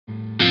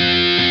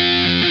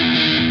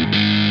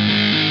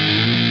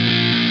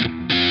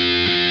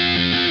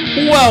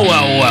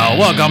Well,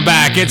 welcome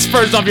back. It's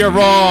First Off You're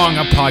Wrong,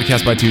 a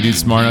podcast by two dudes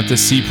smart enough to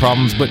see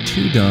problems, but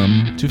too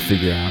dumb to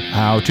figure out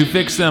how to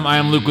fix them. I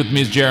am Luke, with me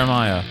is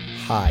Jeremiah.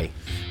 Hi.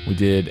 We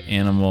did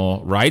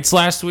animal rights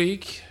last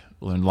week.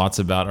 Learned lots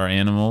about our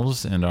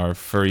animals and our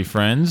furry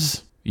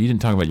friends. You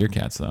didn't talk about your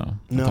cats, though.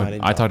 No, I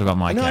didn't. I talked about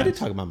my cats. No, I did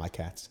talk about my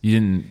cats. You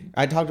didn't?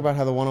 I talked about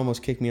how the one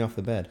almost kicked me off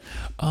the bed.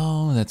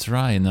 Oh, that's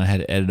right. And then I had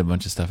to edit a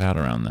bunch of stuff out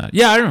around that.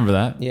 Yeah, I remember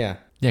that. Yeah.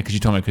 Yeah, because you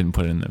told me I couldn't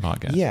put it in the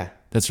podcast. Yeah.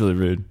 That's really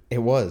rude. It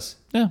was.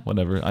 Yeah,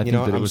 whatever.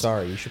 I'm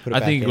sorry. You should put it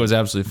back in. I think it was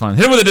absolutely fine.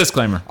 Hit it with a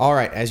disclaimer. All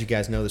right. As you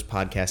guys know, this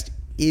podcast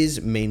is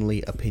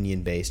mainly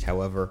opinion-based.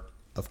 However,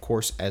 of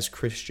course, as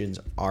Christians,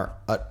 our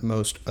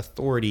utmost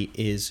authority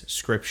is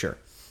Scripture.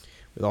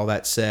 With all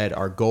that said,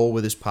 our goal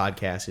with this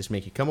podcast is to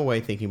make you come away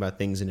thinking about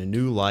things in a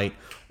new light,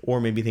 or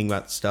maybe thinking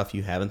about stuff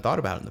you haven't thought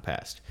about in the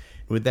past.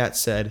 With that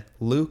said,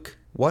 Luke,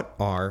 what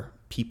are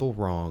people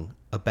wrong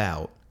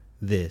about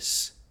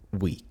this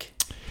week?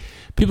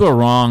 People are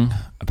wrong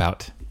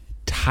about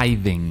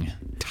tithing.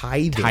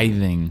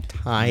 Tithing.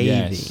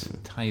 Yes,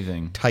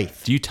 tithing. Tithe.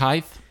 Do you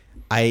tithe?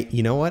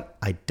 You know what?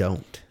 I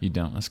don't. You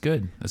don't. That's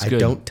good. That's I good.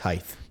 don't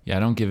tithe. Yeah, I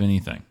don't give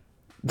anything.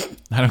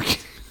 I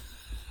don't.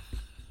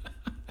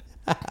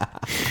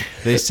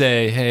 They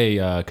say,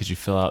 hey, could you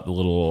fill out the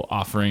little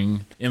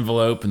offering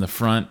envelope in the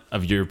front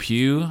of your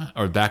pew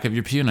or back of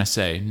your pew? And I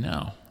say,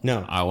 no,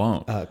 I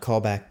won't. Call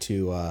back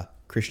to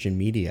Christian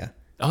media.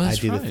 Oh, that's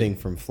I do right. the thing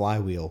from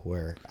Flywheel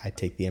where I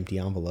take the empty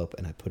envelope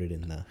and I put it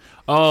in the.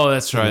 Oh,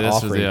 that's right. That's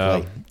what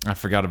offering plate. I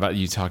forgot about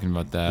you talking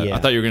about that. Yeah. I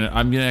thought you were gonna.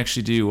 I'm gonna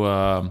actually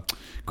do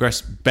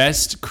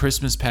best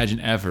Christmas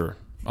pageant ever.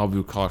 I'll be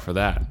a caller for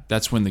that.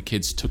 That's when the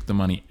kids took the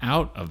money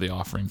out of the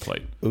offering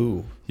plate.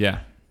 Ooh. Yeah.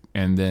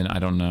 And then I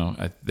don't know.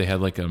 They had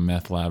like a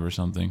meth lab or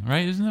something,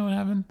 right? Isn't that what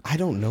happened? I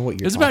don't know what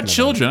you're. It's about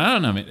children. I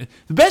don't know. Man.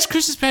 The best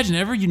Christmas pageant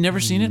ever. You've never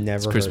seen it? Never.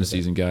 It's Christmas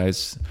season,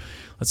 guys.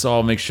 Let's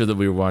all make sure that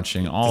we're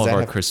watching all of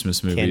our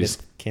Christmas movies.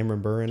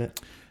 Cameron Burr in it?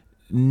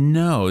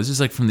 No, this is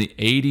like from the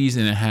 80s,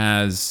 and it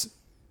has.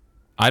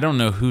 I don't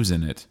know who's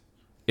in it.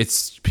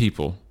 It's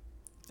people,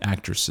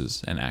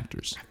 actresses and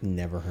actors.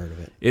 Never heard of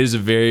it. It is a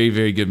very,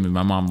 very good movie.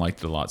 My mom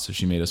liked it a lot, so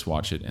she made us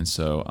watch it, and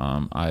so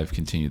I've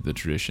continued the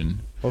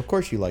tradition. Well, of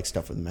course you like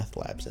stuff with meth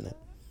labs in it.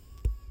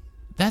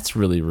 That's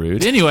really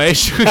rude. Anyway,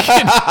 should we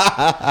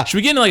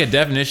get into like a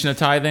definition of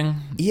tithing?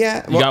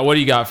 Yeah. What do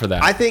you got for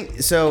that? I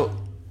think so.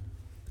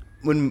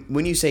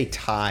 When you say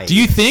tithe, do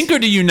you think or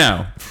do you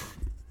know?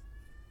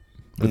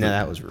 No,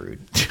 that was rude.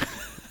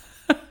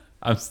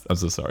 I'm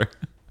so sorry.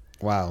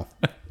 Wow.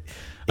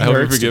 I hope you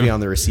hurts to forgive be me. on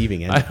the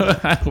receiving end.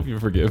 I hope you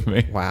forgive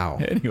me. Wow.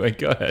 Anyway,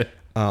 go ahead.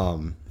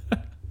 How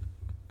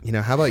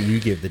about you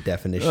give the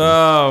definition?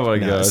 Oh my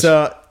gosh.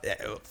 So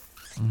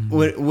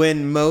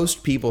when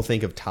most people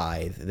think of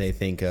tithe, they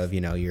think of,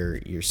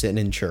 you're sitting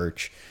in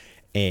church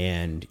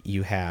and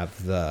you have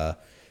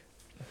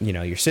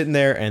you're sitting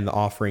there and the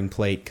offering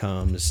plate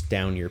comes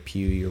down your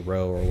pew, your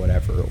row or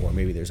whatever, or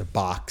maybe there's a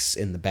box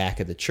in the back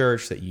of the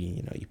church that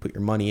you put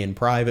your money in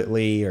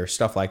privately or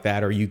stuff like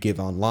that, or you give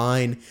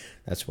online.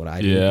 That's what I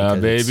do. Yeah,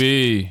 because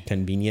baby. it's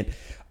convenient.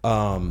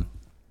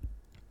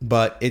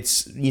 But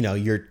it's,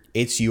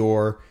 it's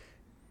your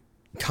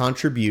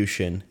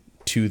contribution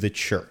to the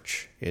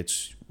church.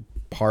 It's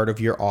part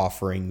of your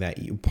offering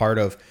part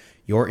of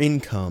your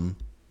income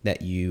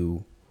that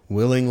you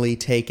willingly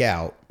take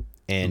out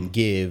and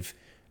give,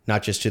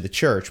 not just to the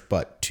church,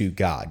 but to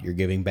God. You're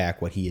giving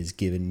back what he has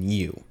given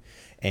you.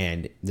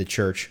 And the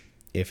church,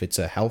 if it's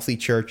a healthy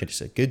church,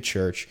 it's a good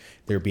church,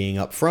 they're being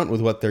upfront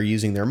with what they're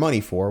using their money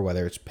for,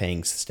 whether it's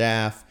paying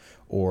staff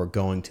or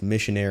going to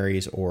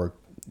missionaries or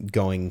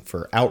going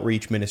for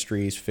outreach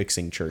ministries,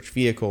 fixing church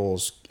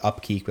vehicles,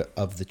 upkeep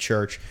of the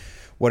church,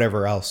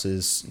 whatever else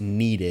is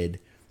needed.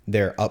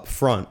 They're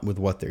upfront with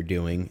what they're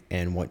doing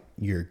and what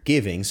you're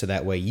giving, so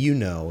that way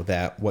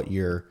that what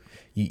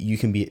you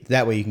can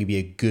be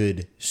a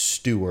good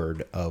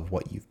steward of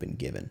what you've been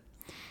given.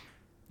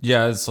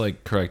 Yeah, it's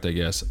like correct, I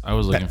guess. I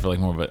was looking for like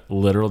more of a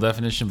literal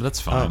definition, but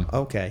that's fine.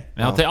 Oh, okay.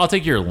 And I'll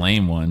take your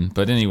lame one,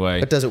 but anyway.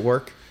 But does it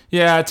work?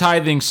 Yeah,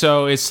 tithing.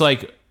 So it's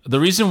like the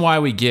reason why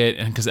we get,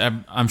 and because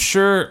I'm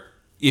sure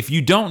if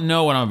you don't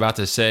know what I'm about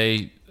to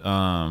say,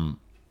 I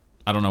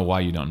don't know why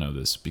you don't know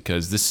this,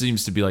 because this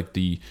seems to be like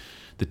the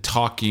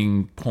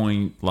talking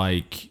point,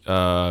 like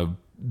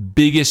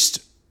biggest.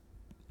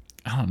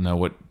 I don't know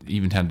what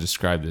even how to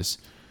describe this.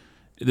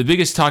 The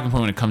biggest talking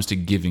point when it comes to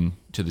giving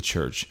to the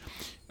church.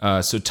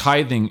 So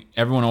tithing,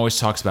 everyone always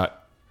talks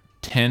about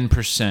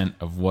 10%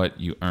 of what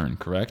you earn,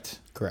 correct?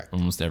 Correct.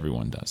 Almost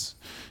everyone does.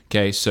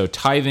 Okay, so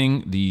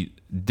tithing, the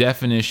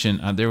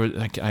definition,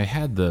 I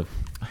had the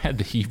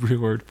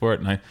Hebrew word for it,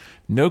 and I had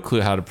no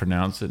clue how to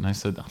pronounce it, and I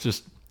said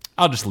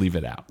I'll just leave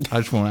it out.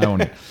 I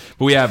want it.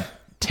 But we have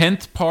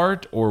 10th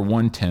part or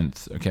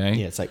 1/10, okay?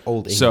 Yeah, it's like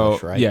Old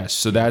English, right? Yes,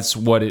 so that's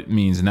what it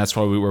means, and that's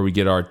where we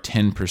get our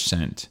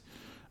 10%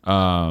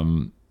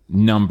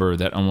 number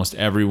that almost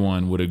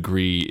everyone would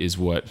agree is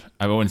what,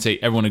 I wouldn't say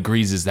everyone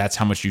agrees is that's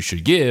how much you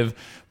should give,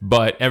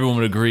 but everyone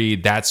would agree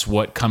that's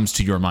what comes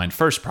to your mind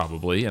first,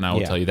 probably, and I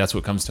will tell you that's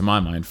what comes to my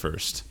mind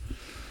first.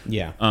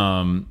 Yeah.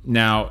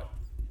 Now,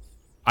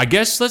 I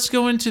guess let's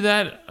go into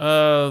that.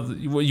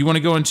 You want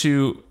to go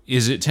into,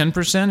 is it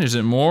 10%? Is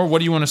it more? What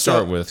do you want to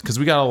start with? Because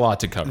we got a lot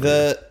to cover.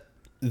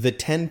 The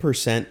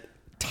 10%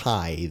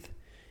 tithe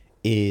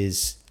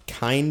is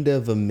kind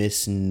of a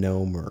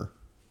misnomer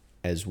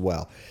as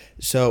well.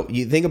 So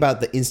you think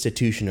about the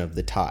institution of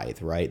the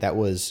tithe, right? That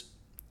was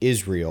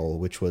Israel,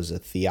 which was a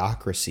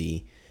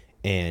theocracy,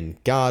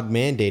 and God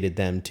mandated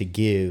them to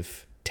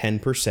give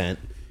 10%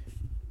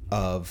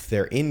 of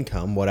their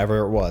income, whatever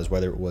it was,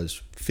 whether it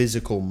was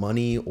physical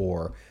money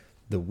or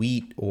the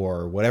wheat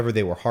or whatever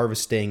they were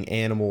harvesting,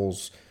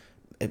 animals,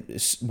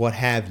 what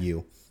have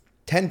you.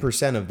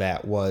 10% of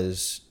that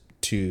was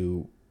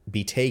to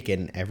be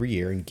taken every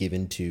year and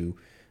given to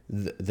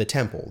the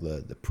temple,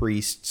 the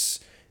priests,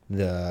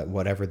 the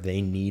whatever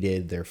they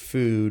needed, their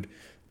food,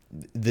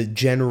 the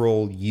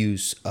general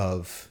use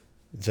of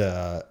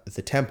the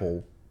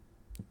temple.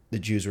 The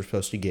Jews were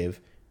supposed to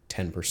give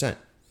 10%.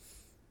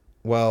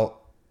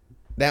 Well,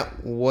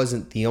 that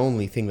wasn't the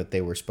only thing that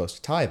they were supposed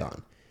to tithe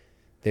on.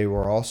 They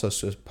were also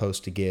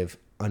supposed to give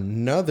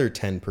another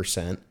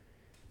 10%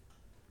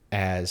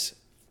 as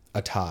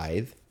a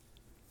tithe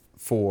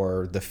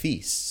for the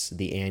feasts,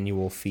 the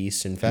annual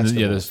feasts and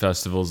festivals. Yeah, those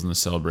festivals and the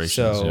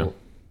celebrations. So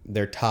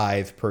their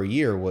tithe per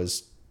year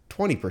was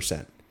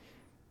 20%.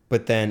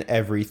 But then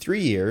every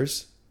 3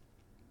 years,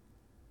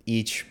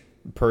 each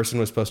person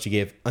was supposed to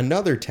give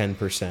another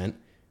 10%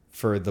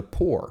 for the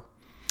poor.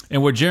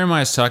 And what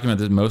Jeremiah is talking about,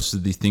 that most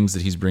of the things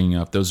that he's bringing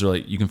up, those are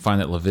like, you can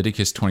find that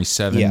Leviticus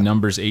 27,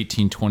 Numbers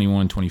 18,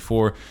 21,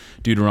 24,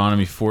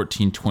 Deuteronomy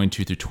 14,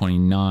 22 through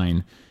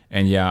 29.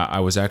 And yeah, I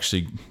was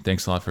actually,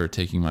 thanks a lot for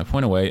taking my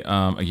point away,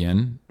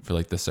 again, for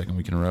like the second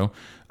week in a row.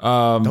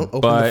 Don't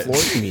open the floor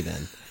to me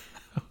then.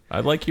 I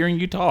like hearing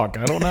you talk.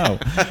 I don't know.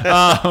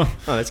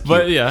 That's cute.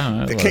 But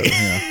yeah,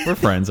 we're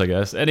friends, I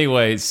guess.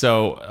 Anyway,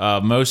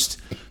 so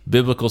most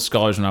biblical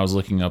scholars, when I was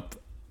looking up,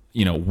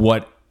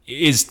 what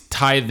is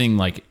tithing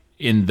like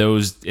in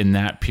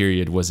that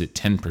period, was it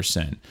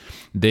 10%?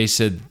 They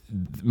said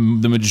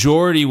the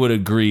majority would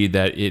agree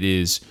that it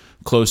is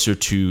closer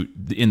to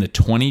in the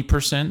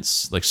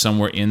 20%, like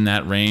somewhere in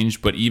that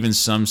range. But even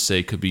some say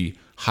it could be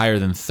higher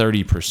than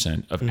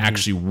 30% of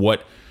actually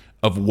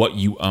what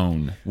you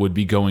own would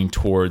be going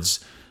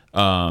towards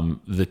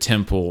the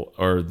temple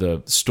or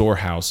the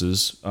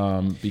storehouses,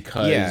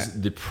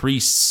 because the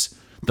priests,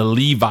 the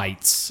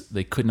Levites,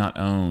 they could not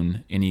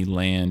own any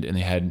land, and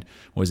they had,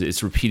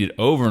 it's repeated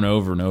over and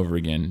over and over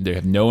again. They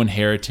have no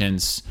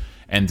inheritance,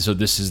 and so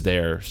this is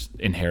their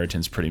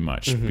inheritance pretty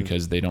much,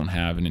 because they don't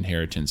have an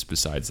inheritance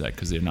besides that,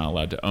 because they're not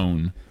allowed to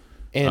own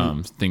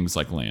things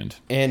like land.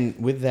 And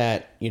with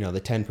that, the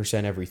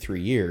 10% every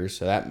 3 years,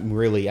 so that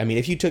really,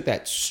 if you took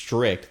that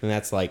strict, then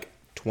that's like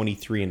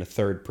 23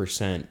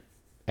 1/3%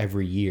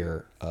 every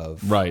year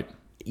of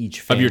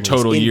each family's of your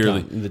total income,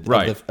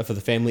 yearly, for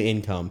the family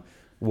income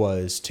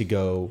was to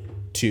go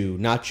to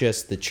not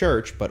just the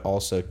church, but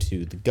also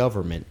to the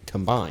government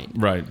combined.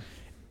 Right.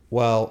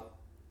 Well,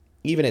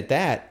 even at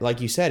that,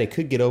 like you said, it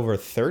could get over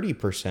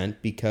 30%,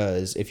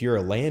 because if you're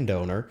a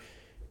landowner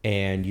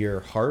and you're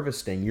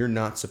harvesting, you're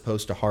not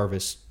supposed to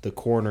harvest the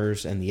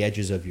corners and the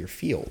edges of your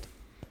field.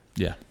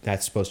 Yeah.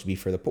 That's supposed to be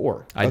for the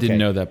poor. I didn't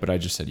know that, but I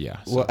just said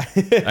yeah. So well,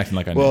 acting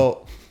like I knew.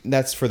 Well,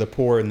 that's for the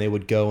poor, and they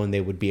would go and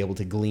they would be able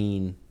to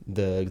glean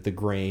the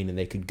grain, and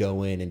they could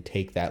go in and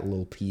take that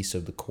little piece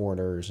of the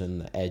corners and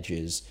the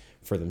edges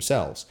for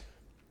themselves.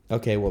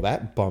 Okay, well,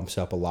 that bumps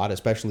up a lot,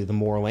 especially the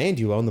more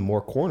land you own, the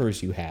more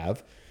corners you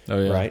have. Oh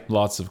yeah, right?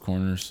 Lots of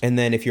corners. And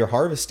then if you're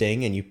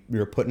harvesting and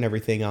you're putting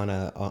everything on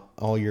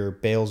all your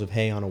bales of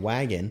hay on a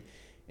wagon,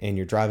 and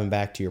you're driving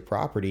back to your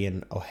property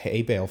and a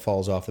hay bale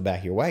falls off the back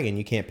of your wagon,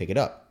 you can't pick it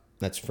up.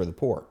 That's for the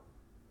poor.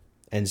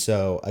 And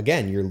so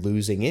again, you're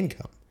losing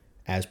income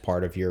as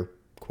part of your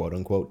quote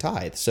unquote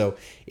tithe. So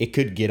it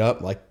could get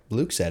up, like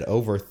Luke said,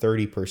 over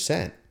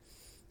 30%.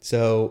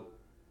 So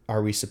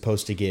are we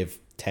supposed to give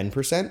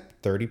 10%,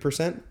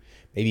 30%,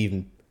 maybe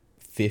even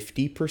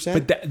 50%?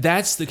 But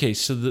that's the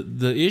case. So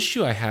the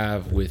issue I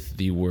have with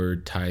the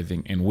word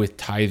tithing, and with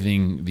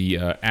tithing, the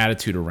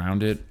attitude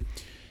around it,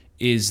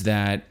 is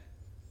that,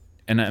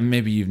 and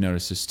maybe you've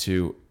noticed this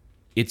too,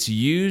 it's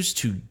used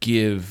to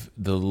give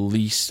the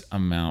least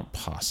amount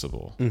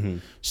possible. Mm-hmm.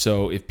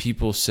 So if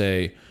people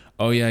say,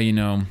 oh yeah,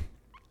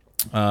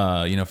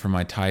 for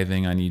my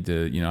tithing, I need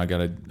to,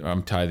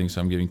 I'm tithing,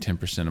 so I'm giving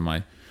 10% of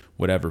my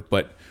whatever.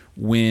 But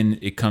when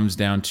it comes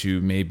down to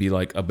maybe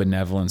like a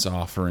benevolence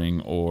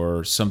offering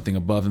or something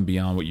above and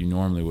beyond what you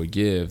normally would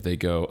give, they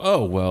go,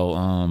 oh,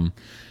 well,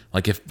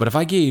 if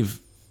I gave,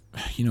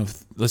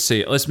 let's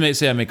say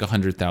I make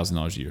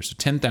 $100,000 a year. So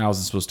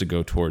 10,000 is supposed to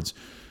go towards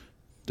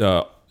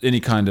any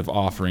kind of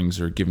offerings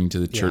or giving to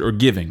the church or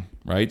giving,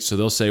 right? So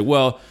they'll say,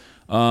 well,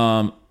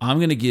 I'm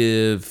going to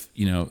give,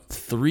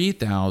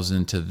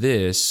 3,000 to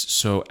this.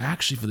 So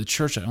actually for the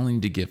church, I only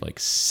need to give like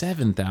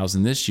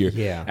 7,000 this year.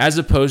 Yeah. As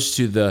opposed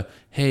to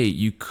hey,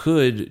 you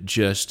could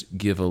just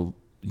give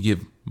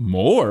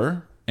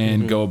more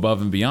and go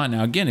above and beyond.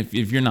 Now, again, if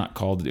you're not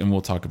called, and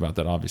we'll talk about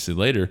that obviously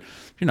later,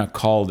 if you're not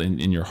called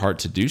in your heart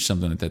to do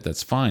something like that,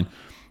 that's fine.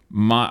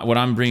 What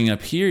I'm bringing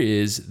up here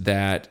is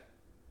that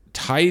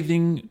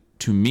tithing,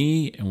 to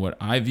me, and what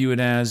I view it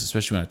as,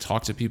 especially when I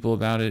talk to people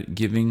about it,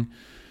 giving,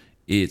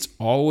 it's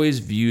always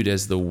viewed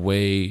as the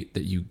way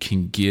that you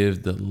can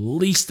give the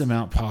least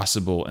amount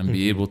possible and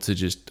be able to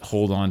just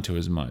hold on to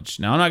as much.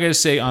 Now, I'm not going to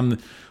say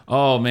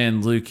oh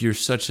man, Luke, you're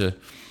such a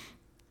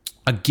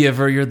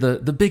giver. You're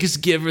the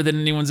biggest giver that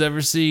anyone's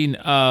ever seen.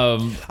 I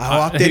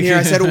walked in here,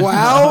 I said,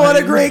 wow, what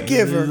a great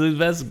giver. The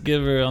best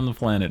giver on the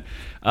planet.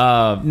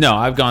 No,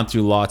 I've gone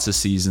through lots of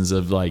seasons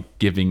of like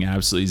giving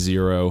absolutely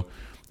zero,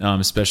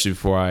 especially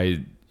before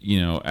I,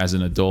 as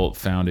an adult,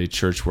 found a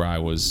church where I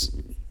was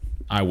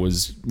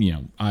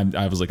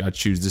like, I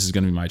choose, this is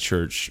going to be my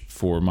church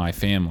for my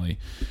family.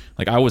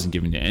 Like, I wasn't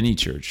giving to any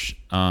church.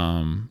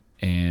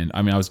 And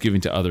I mean, I was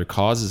giving to other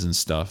causes and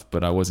stuff,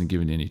 but I wasn't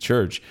giving to any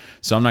church.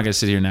 So I'm not going to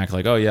sit here and act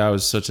like, oh yeah, I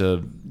was such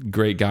a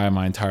great guy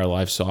my entire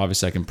life, so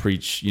obviously I can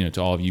preach, to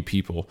all of you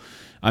people.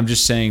 I'm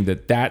just saying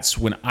that's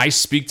when I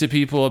speak to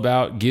people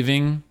about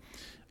giving,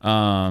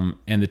 and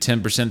the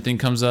 10% thing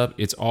comes up.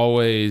 It's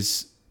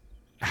always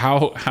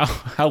how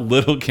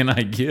little can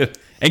I give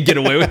and get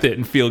away with it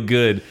and feel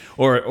good,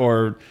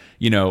 or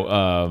I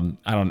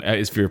don't.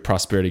 If you're a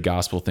prosperity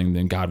gospel thing,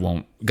 then God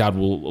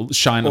will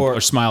shine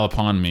or smile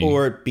upon me.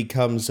 Or it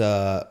becomes,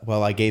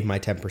 well, I gave my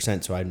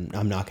 10%, so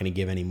I'm not going to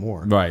give any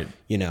more. Right.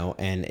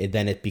 And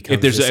then it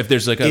becomes if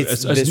there's like a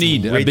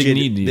need, a big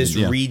need, this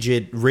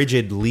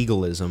rigid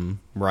legalism,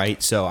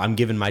 right? So I'm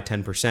giving my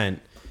 10%,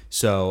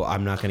 so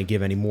I'm not going to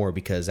give any more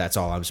because that's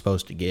all I'm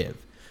supposed to give.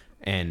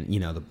 And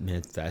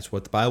that's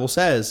what the Bible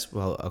says.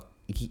 Well,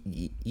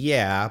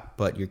 yeah,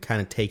 but you're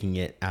kind of taking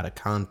it out of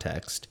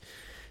context.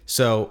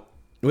 So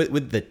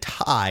with the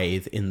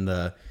tithe in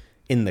the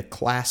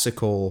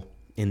classical,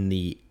 in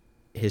the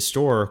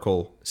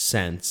historical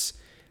sense,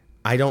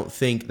 I don't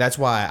think, that's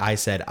why I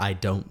said I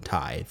don't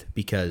tithe,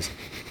 because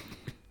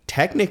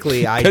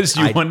technically because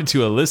you wanted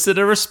to elicit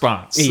a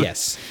response.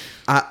 Yes.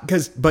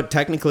 But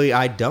technically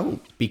I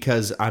don't,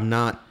 because I'm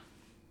not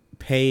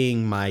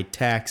paying my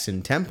tax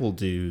and temple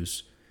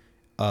dues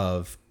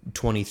of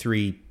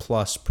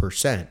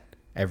 23+%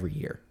 every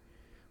year,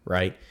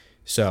 right?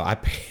 So I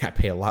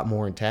pay a lot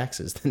more in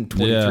taxes than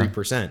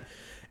 23%. Yeah.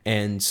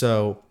 And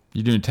so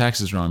you're doing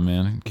taxes wrong,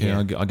 man. Okay, yeah.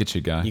 I'll get you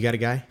a guy. You got a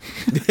guy?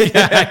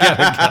 Yeah, I got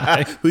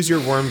a guy. Who's your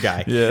worm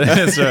guy? Yeah,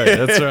 that's right.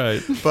 That's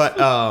right. But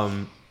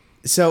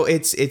so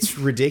it's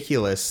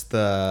ridiculous.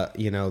 Or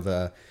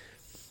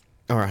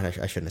I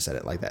shouldn't have said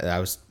it like that. I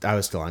was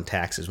still on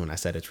taxes when I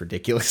said it's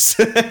ridiculous.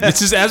 It's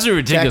just absolutely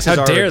ridiculous. Taxes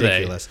How dare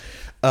ridiculous.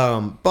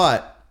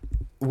 But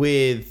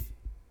with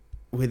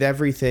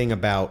everything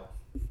about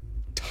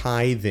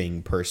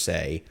tithing per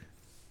se,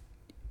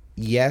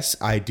 yes,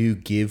 I do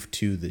give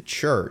to the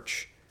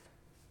church,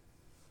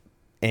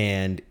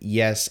 and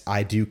yes,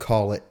 I do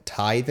call it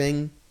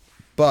tithing,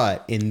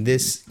 but in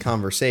this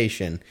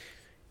conversation,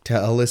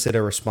 to elicit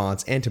a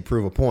response and to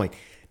prove a point,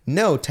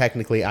 no,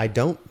 technically I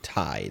don't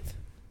tithe,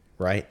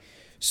 right?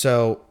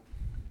 So,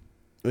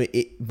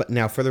 but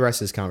now for the rest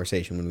of this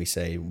conversation, when we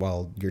say,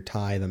 well, your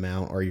tithe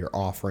amount or your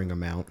offering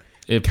amount,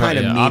 it kind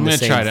of mean the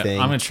same thing.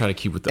 I'm going to try to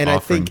keep with the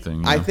offering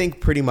thing. I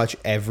think pretty much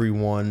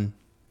everyone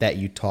that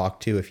you talk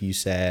to, if you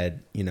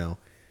said, we're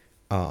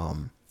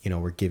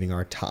giving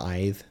our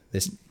tithe,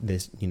 this,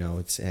 it's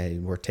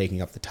we're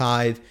taking up the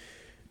tithe,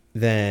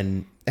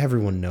 then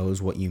everyone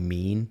knows what you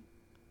mean.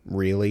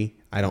 Really,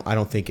 I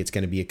don't think it's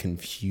going to be a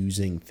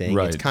confusing thing.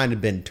 Right. It's kind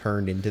of been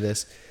turned into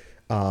this.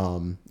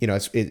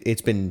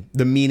 It's been,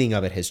 the meaning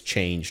of it has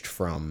changed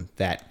from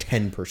that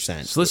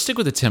 10%. So let's stick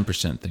with the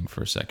 10% thing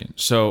for a second.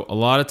 So a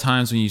lot of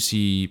times when you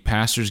see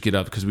pastors get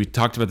up, because we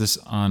talked about this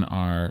on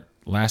our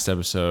last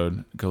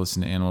episode, go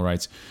listen to Animal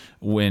Rights,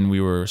 when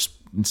we were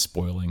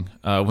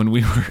when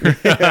we were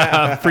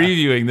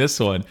previewing this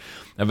one,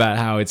 about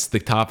how it's the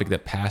topic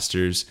that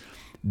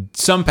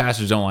some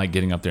pastors don't like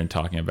getting up there and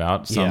talking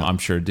about. Some I'm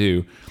sure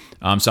do.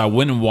 So I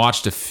went and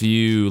watched a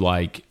few,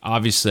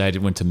 obviously I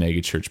went to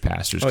mega church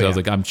pastors, because I was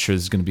like, I'm sure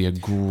this is going to be a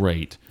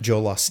great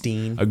Joel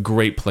Osteen, a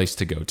great place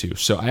to go to.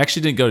 So I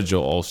actually didn't go to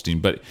Joel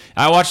Osteen, but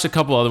I watched a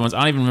couple other ones. I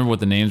don't even remember what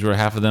the names were,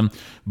 half of them.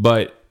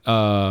 But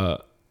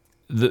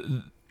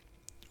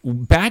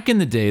back in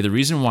the day, the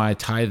reason why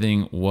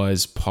tithing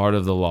was part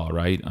of the law,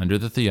 right, under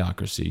the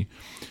theocracy,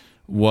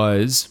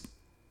 was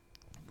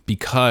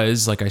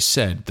because, like I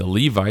said, the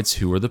Levites,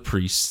 who were the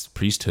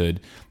priesthood,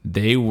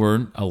 they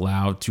weren't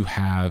allowed to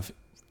have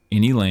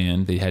any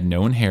land. They had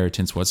no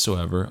inheritance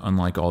whatsoever,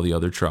 unlike all the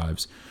other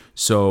tribes.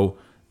 So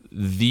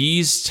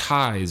these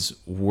tithes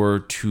were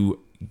to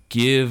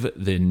give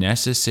the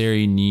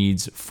necessary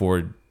needs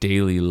for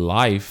daily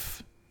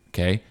life.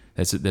 Okay,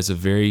 that's a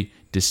very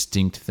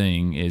distinct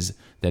thing. Is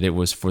that it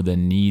was for the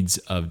needs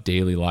of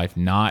daily life,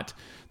 not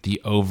the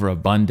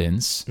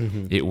overabundance.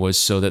 It was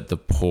so that the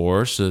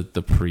poor, so that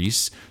the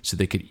priests, so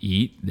they could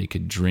eat, they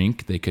could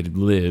drink, they could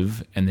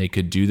live, and they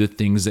could do the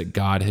things that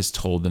God has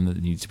told them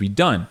that need to be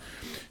done.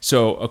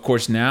 So, of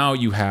course, now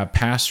you have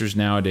pastors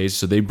nowadays,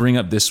 so they bring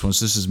up this one.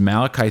 So this is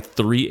Malachi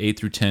 3, 8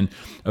 through 10,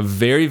 a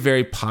very,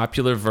 very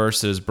popular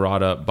verse that is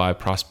brought up by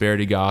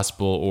prosperity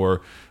gospel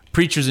or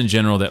preachers in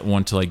general that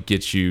want to like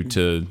get you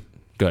to...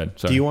 Go ahead.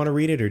 Sorry. Do you want to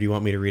read it, or do you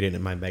want me to read it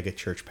in my mega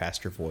church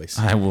pastor voice?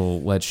 I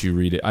will let you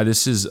read it. I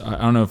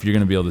don't know if you're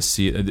going to be able to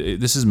see it.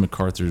 This is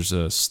MacArthur's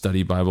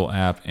study Bible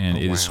app, and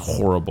it is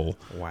horrible.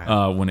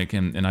 Wow. When it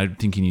can, and I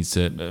think he needs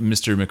to,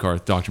 Mr.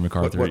 MacArthur, Dr.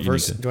 MacArthur. What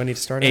verse do I need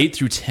to start at? 8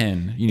 through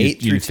 10. You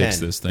need to fix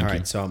this. Thank you. All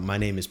right. So my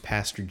name is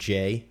Pastor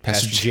J.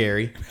 Pastor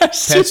Jerry.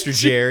 Pastor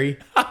Jerry.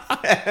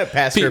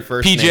 Pastor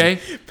first name.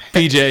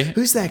 PJ.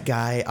 Who's that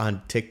guy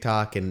on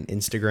TikTok and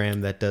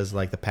Instagram that does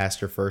like the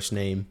pastor first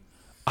name?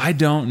 I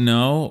don't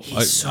know.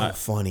 He's so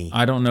funny.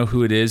 I don't know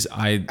who it is.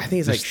 I think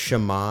it's like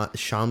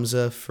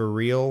Shamza for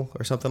real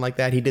or something like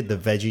that. He did the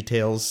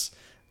VeggieTales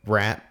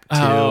rap too.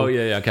 Oh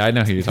yeah. Okay, I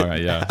know who you're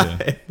talking about.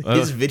 Yeah.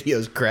 His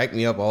videos crack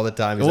me up all the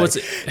time. He's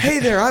like, hey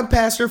there, I'm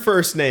Pastor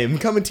First Name,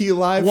 coming to you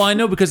live. Well, I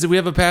know because we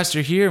have a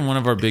pastor here in one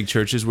of our big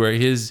churches where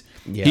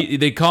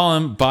they call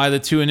him by the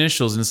two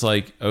initials, and it's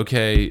like,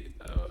 okay,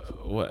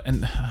 what?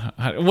 And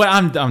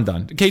I'm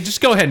done. Okay,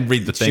 just go ahead and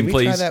read the thing, please. Should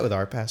we try that with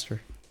our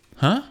pastor?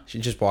 Huh?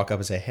 Should just walk up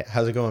and say, hey,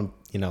 how's it going?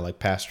 You know, like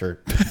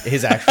pastor,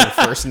 his actual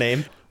first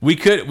name. We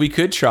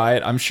could try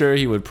it. I'm sure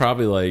he would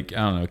probably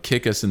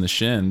kick us in the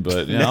shin,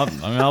 but you know,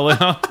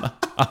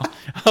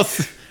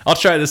 I'll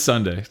try this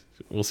Sunday.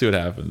 We'll see what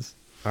happens.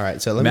 All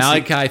right, so let me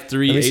Malachi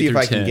 3, let me 8 see if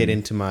through I 10. can get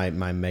into my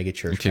mega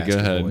church. Okay, go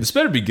ahead. Voice. This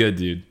better be good,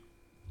 dude.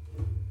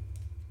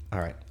 All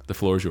right. The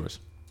floor is yours.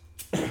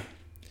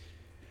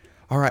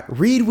 All right,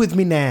 read with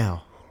me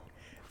now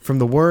from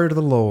the word of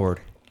the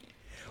Lord.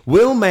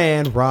 Will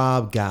man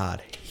rob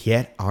God?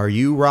 Yet are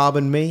you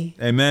robbing me?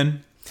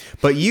 Amen.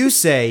 But you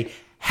say,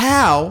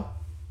 how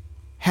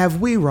have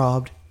we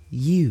robbed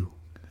you?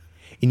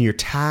 In your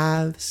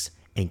tithes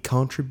and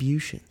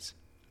contributions.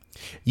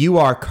 You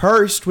are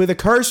cursed with a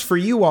curse, for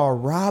you are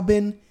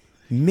robbing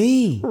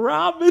me.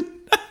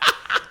 Robin.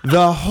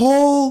 The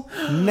whole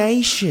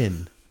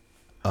nation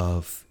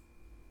of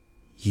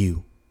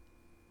you.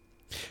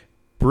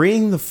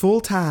 Bring the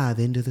full tithe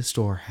into the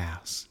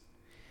storehouse,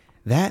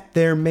 that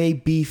there may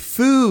be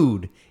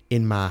food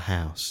in my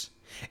house,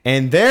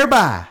 and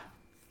thereby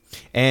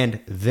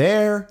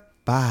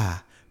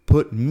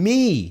put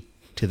me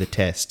to the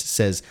test,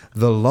 says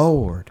the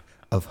Lord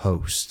of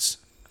hosts.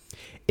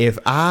 If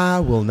I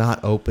will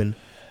not open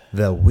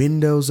the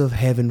windows of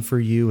heaven for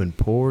you and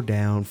pour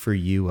down for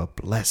you a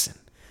blessing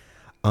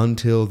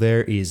until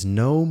there is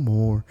no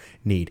more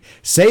need.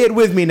 Say it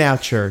with me now,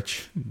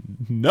 church.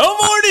 No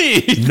more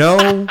need.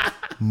 No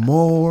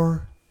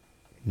more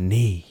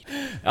need.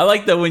 I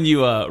like that when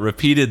you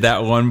repeated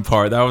that one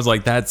part. That was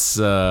like that's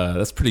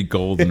pretty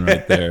golden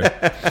right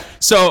there.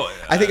 So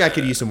I think I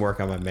could use some work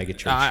on my mega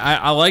church.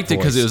 I liked it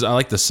because I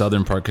like the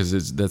southern part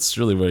because that's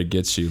really what it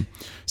gets you.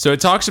 So it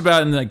talks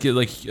about in like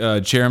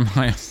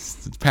Jeremiah,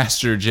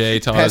 Pastor Jay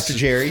taught us. Pastor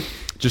Jerry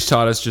just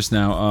taught us just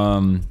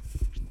now.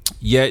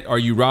 Yet are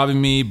you robbing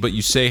me? But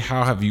you say,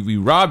 how have we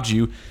robbed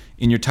you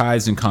in your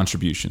tithes and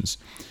contributions?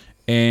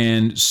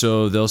 And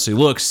so they'll say,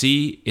 look,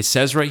 see, it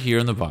says right here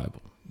in the Bible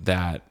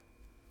that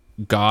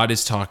God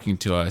is talking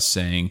to us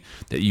saying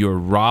that you are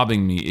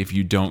robbing me if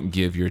you don't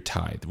give your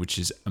tithe, which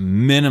is a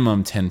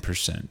minimum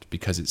 10%,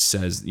 because it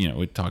says,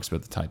 it talks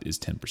about the tithe is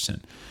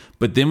 10%.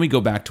 But then we go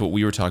back to what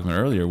we were talking about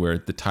earlier, where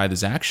the tithe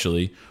is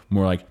actually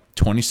more like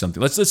 20-something.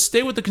 Let's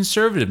stay with the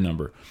conservative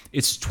number.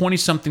 It's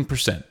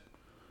 20-something%.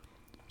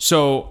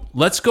 So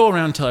let's go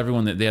around and tell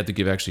everyone that they have to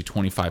give actually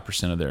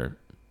 25%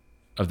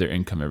 of their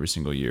income every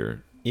single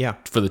year. Yeah.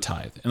 For the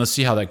tithe. And let's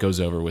see how that goes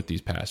over with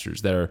these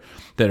pastors that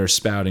are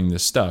spouting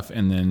this stuff.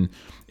 And then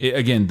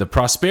again, the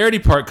prosperity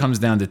part comes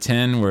down to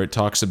 10, where it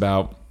talks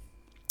about,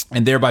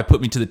 and thereby put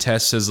me to the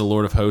test, says the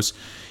Lord of hosts,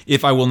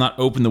 if I will not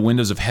open the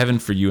windows of heaven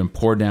for you and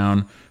pour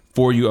down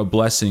for you a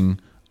blessing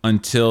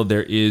until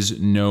there is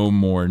no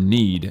more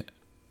need.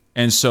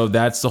 And so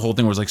that's the whole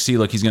thing where it's like, see,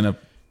 look, he's going to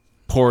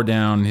pour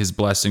down his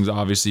blessings,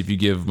 obviously, if you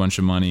give a bunch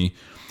of money.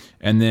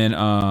 And then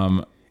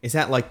is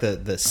that like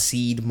the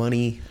seed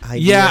money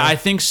idea? Yeah, I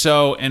think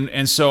so.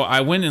 And so I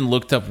went and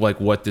looked up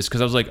like what this,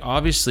 because I was like,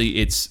 obviously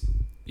it's,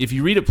 if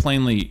you read it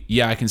plainly,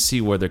 yeah, I can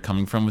see where they're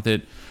coming from with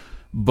it.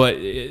 But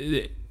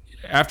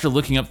after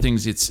looking up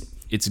things,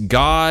 it's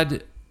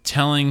God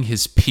telling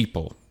his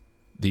people,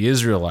 the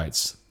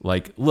Israelites,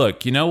 like,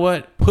 look, you know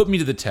what? Put me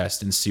to the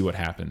test and see what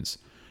happens.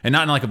 And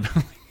not in like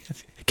a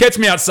catch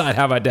me outside,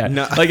 how about that?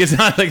 No. Like, it's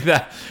not like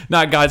that.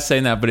 Not God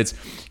saying that, but it's,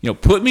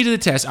 put me to the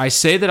test. I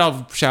say that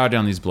I'll shower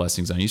down these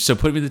blessings on you, so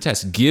put me to the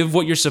test. Give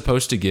what you're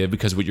supposed to give,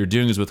 because what you're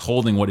doing is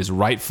withholding what is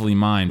rightfully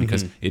mine,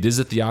 because it is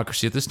a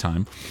theocracy at this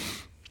time.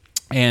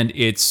 And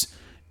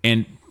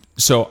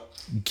so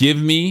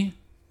give me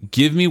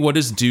what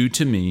is due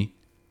to me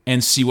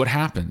and see what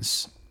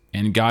happens.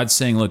 And God's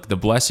saying, look, the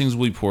blessings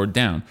will be poured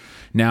down.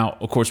 Now,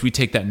 of course, we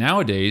take that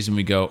nowadays and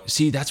we go,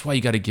 see, that's why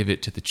you got to give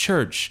it to the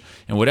church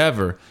and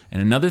whatever.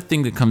 And another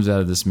thing that comes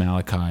out of this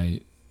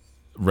Malachi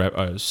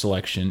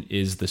selection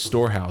is the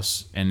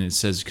storehouse. And it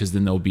says, because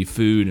then there'll be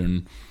food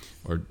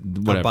or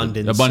whatever.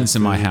 Abundance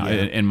in my house.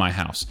 Yeah. In my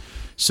house.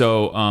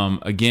 So,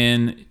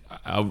 again,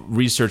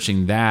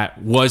 researching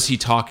that, was he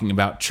talking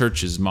about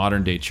churches,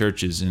 modern day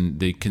churches? And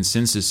the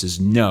consensus is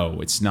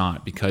no, it's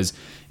not, because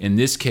in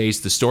this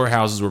case, the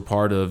storehouses were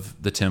part of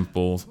the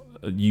temple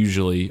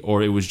usually,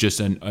 or it was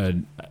just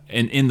an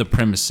in the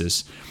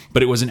premises,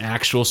 but it was an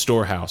actual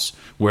storehouse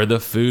where the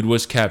food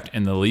was kept,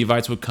 and the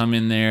Levites would come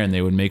in there and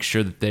they would make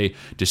sure that they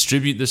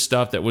distribute the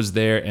stuff that was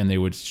there, and they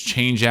would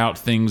change out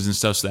things and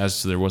stuff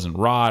so there wasn't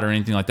rot or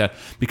anything like that,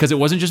 because it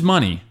wasn't just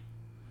money,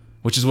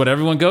 which is what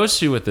everyone goes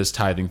to with this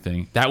tithing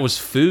thing. That was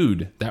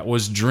food, that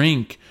was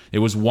drink, it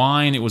was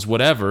wine, it was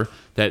whatever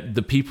that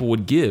the people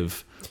would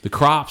give, the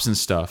crops and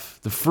stuff,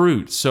 the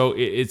fruit. So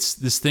it's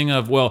this thing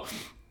of, well,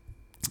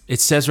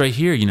 it says right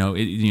here,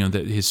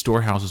 that his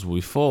storehouses will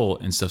be full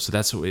and stuff. So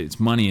that's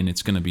it's money, and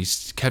it's going to be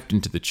kept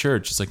into the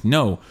church. It's like,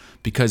 no,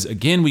 because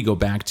again, we go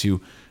back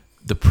to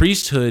the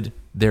priesthood.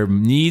 Their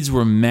needs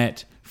were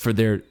met for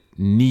their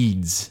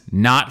needs,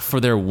 not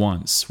for their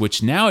wants.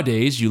 Which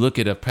nowadays, you look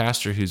at a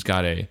pastor who's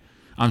got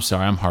I'm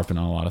sorry, I'm harping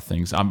on a lot of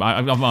things. I'll be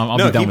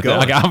done with it.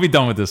 Okay, I'll be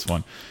done with this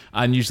one.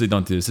 I usually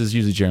don't do this. This is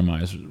usually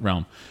Jeremiah's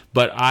realm.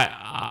 But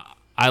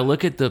I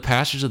look at the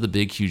pastors of the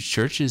big, huge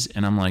churches,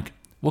 and I'm like,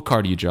 what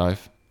car do you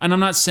drive? And I'm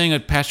not saying a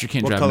pastor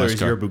can't drive a nice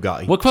car. What color is your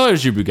Bugatti? What color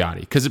is your Bugatti?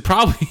 Because it's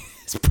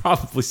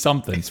probably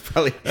something. It's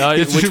probably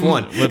which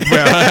one?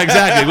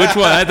 Exactly, which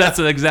one? That's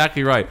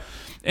exactly right.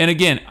 And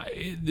again,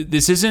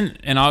 this isn't,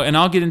 and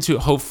I'll get into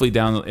it hopefully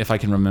down if I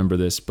can remember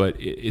this, but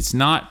it's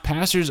not,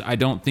 pastors I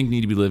don't think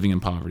need to be living in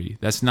poverty.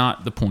 That's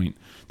not the point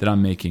that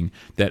I'm making.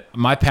 That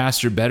my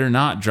pastor better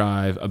not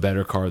drive a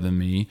better car than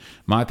me.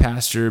 My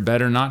pastor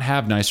better not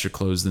have nicer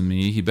clothes than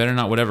me. He better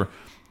not whatever.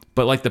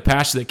 But like the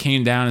pastor that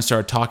came down and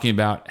started talking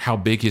about how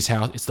big his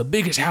house, it's the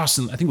biggest house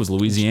in, I think it was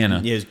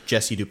Louisiana. Yeah, it's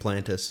Jesse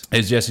Duplantis.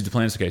 It's Jesse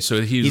Duplantis. Okay,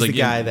 so he's like the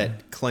guy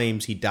that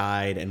claims he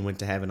died and went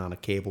to heaven on a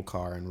cable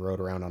car and rode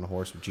around on a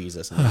horse with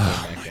Jesus and then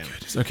came back down.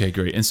 Goodness. Okay,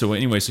 great. And so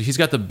anyway, so he's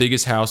got the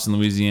biggest house in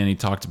Louisiana. He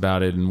talked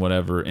about it and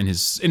whatever in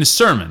his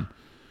sermon.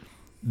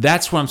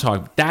 That's what I'm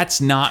talking about.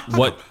 That's not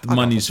what the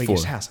money's for.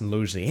 Biggest house in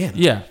Louisiana.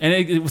 Yeah,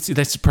 and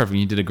that's perfect.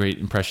 You did a great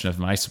impression of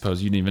him. I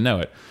suppose you didn't even know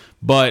it,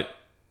 but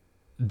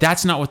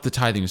that's not what the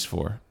tithing is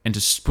for. And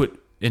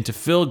to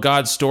fill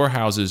God's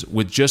storehouses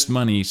with just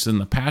money, so then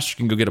the pastor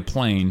can go get a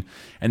plane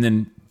and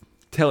then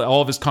tell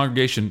all of his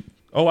congregation,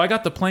 "Oh, I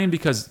got the plane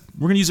because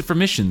we're going to use it for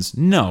missions."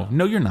 No,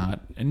 you're not,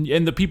 and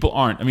the people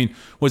aren't. I mean,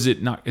 was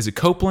it not? Is it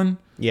Copeland?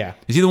 Yeah.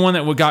 Is he the one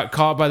that got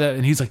caught by that?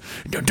 And he's like,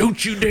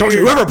 "Don't you dare! Don't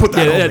you ever put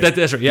that on me."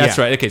 That's right. Yeah, that's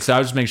right. Okay, so I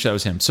was just making sure that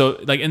was him. So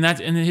like,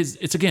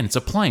 it's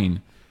a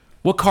plane.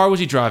 What car was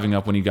he driving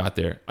up when he got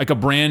there? Like a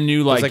brand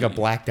new, like... It was like a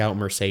blacked out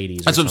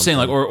Mercedes. That's what I'm saying.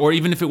 Like, or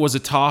even if it was a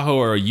Tahoe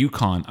or a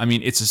Yukon. I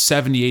mean, it's a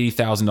 $70,000,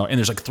 $80,000, and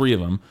there's like three of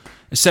them.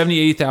 A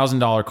 $70,000,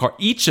 $80,000 car,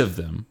 each of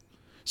them.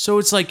 So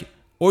it's like,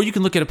 or you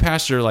can look at a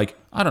pastor like,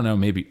 I don't know,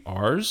 maybe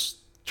ours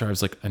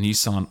drives like a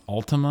Nissan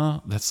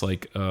Altima. That's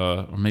like,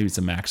 or maybe it's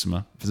a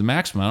Maxima. If it's a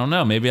Maxima, I don't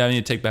know. Maybe I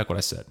need to take back what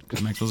I said, because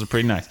Maximas are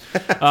pretty nice.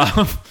 I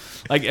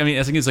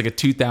think it's like a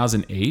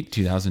 2008,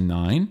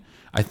 2009.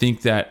 I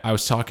think that I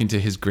was talking to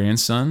his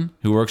grandson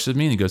who works with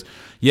me, and he goes,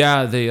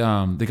 "Yeah, they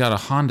got a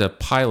Honda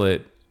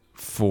Pilot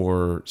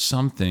for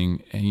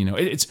something, and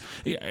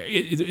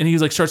and he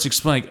like starts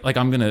explaining, like,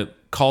 I'm gonna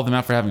call them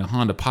out for having a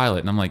Honda Pilot,"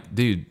 and I'm like,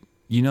 "Dude,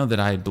 you know that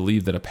I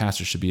believe that a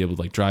pastor should be able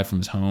to like drive from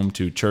his home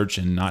to church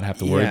and not have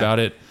to worry about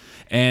it."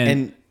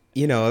 And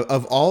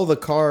of all the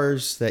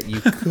cars that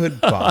you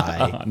could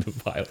buy,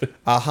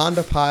 a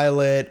Honda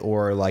Pilot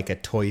or like a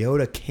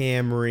Toyota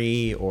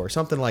Camry or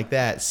something like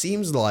that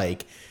seems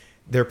like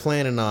they're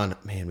planning on,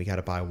 man, we got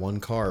to buy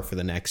one car for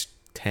the next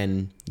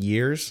 10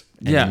 years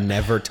and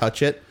never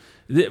touch it.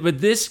 But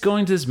this,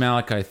 going to this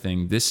Malachi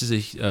thing, this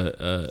is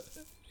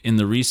in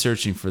the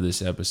researching for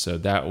this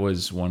episode, that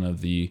was one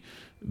of the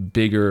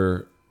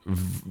bigger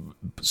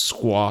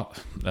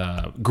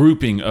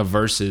grouping of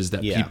verses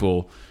that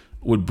people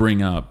would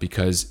bring up,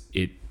 because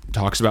it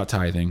talks about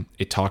tithing.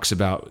 It talks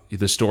about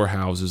the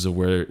storehouses of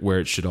where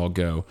it should all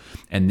go.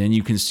 And then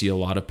you can see a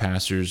lot of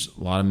pastors,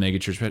 a lot of mega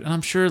churches, and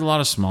I'm sure a lot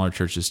of smaller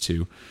churches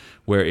too,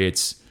 where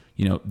it's,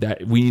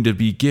 that we need to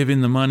be given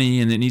the money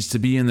and it needs to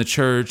be in the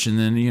church, and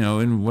then,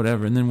 and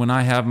whatever. And then when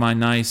I have my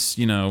nice,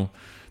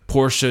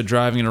 Porsche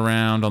driving it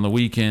around on the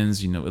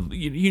weekends, you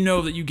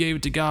know that you gave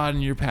it to God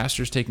and your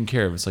pastor's taking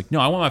care of it. It's like,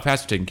 no, I want my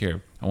pastor taken care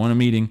of. I want a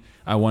meeting.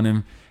 I want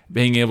him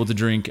being able to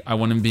drink. I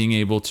want him being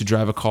able to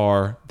drive a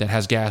car that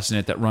has gas in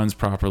it, that runs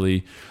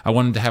properly. I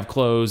want him to have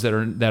clothes that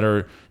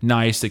are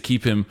nice, that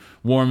keep him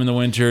warm in the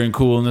winter and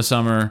cool in the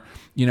summer.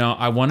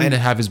 I want him to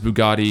have his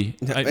Bugatti.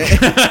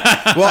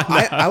 Well,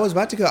 I was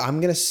about to go. I'm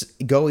going to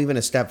go even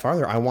a step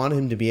farther. I want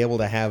him to be able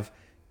to have,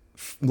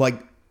 like,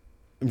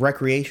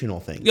 recreational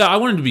things. Yeah, I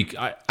want him to be.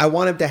 I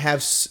want him to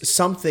have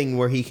something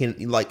where he can,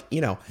 like,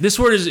 This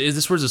word is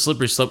a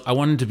slippery slope. I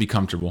want him to be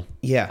comfortable.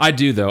 Yeah. I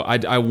do though.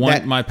 I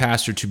want my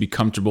pastor to be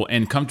comfortable,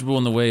 and comfortable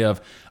in the way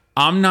of,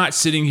 I'm not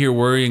sitting here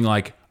worrying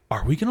like,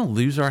 are we going to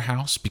lose our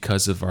house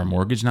because of our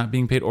mortgage not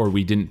being paid, or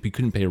we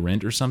couldn't pay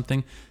rent or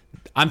something.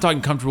 I'm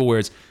talking comfortable where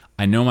it's,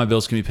 I know my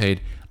bills can be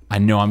paid. I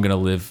know I'm going to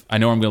live. I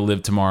know I'm going to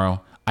live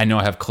tomorrow. I know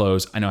I have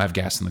clothes. I know I have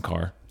gas in the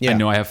car. Yeah. I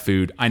know I have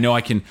food. I know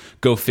I can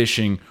go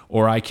fishing,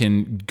 or I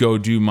can go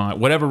do my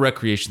whatever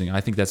recreation thing.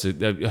 I think that's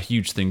a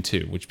huge thing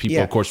too, which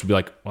people, of course, would be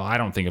like, well, I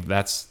don't think if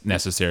that's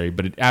necessary,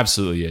 but it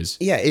absolutely is.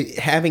 Yeah,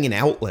 having an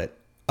outlet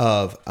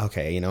of,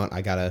 okay, you know what,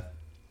 I got to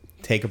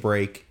take a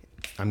break.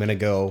 I'm going to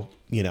go,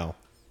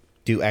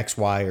 do X,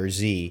 Y, or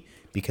Z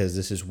because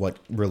this is what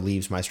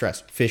relieves my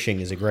stress. Fishing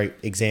is a great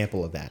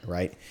example of that,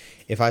 right?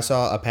 If I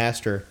saw a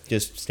pastor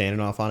just standing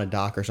off on a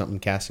dock or something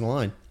casting a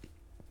line,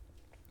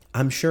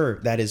 I'm sure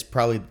that is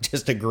probably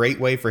just a great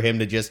way for him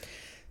to just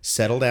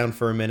settle down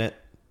for a minute.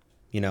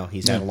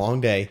 He's had a long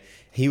day.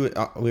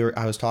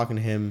 I was talking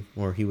to him,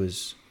 or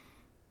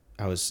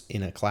I was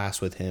in a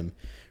class with him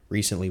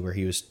recently where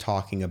he was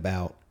talking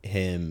about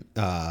him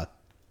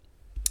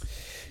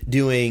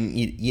doing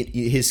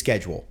his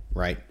schedule,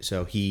 right?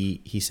 So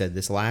he said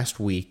this last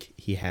week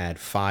he had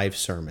 5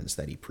 sermons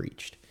that he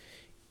preached.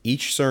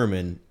 Each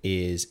sermon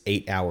is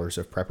 8 hours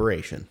of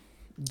preparation.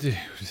 Dude.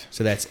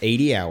 So that's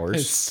 80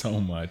 hours. It's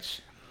so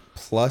much.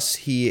 Plus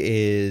he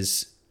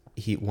is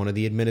one of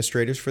the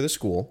administrators for the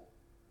school,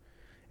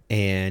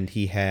 and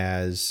he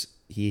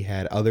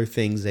had other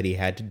things that he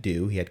had to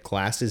do. He had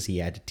classes he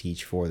had to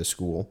teach for the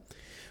school.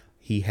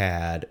 He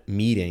had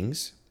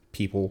meetings,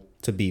 people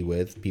to be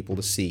with, people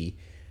to see,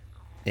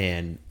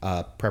 and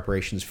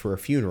preparations for a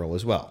funeral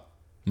as well.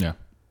 Yeah.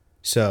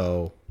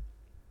 So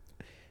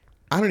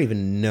I don't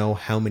even know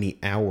how many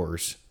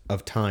hours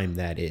of time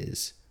that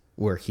is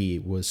where he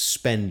was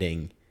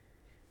spending.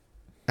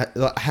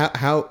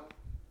 How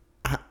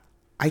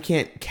I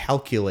can't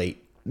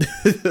calculate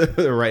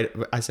the right.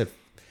 I said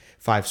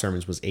 5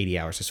 sermons was 80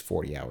 hours. It's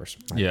 40 hours.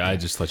 Yeah, I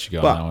just let you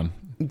go on that one.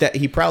 That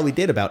he probably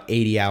did about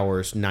 80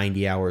 hours,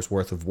 90 hours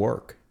worth of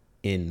work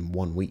in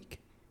 1 week.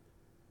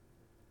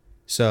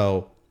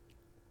 So,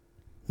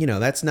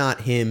 that's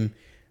not him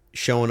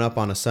showing up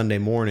on a Sunday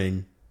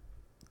morning,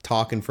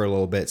 talking for a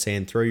little bit,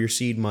 saying, throw your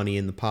seed money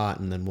in the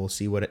pot and then we'll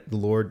see what the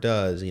Lord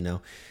does,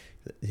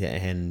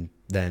 and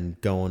then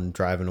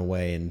driving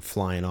away and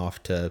flying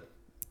off to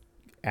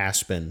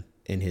Aspen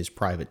in his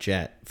private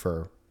jet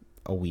for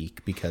a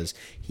week because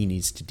he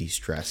needs to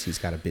de-stress. He's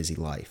got a busy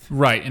life.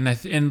 Right.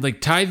 And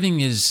like tithing.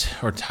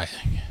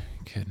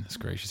 Goodness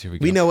gracious. Here we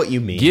go. We know what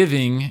you mean.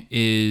 Giving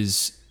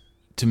is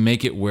to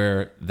make it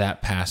where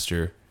that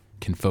pastor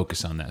can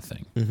focus on that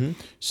thing. Mm-hmm.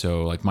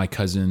 So like my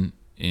cousin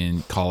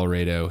in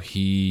Colorado,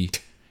 he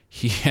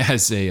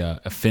has a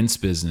fence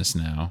business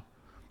now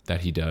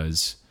that he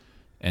does,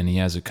 and he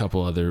has a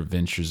couple other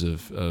ventures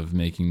of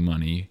making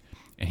money,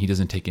 and he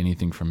doesn't take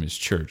anything from his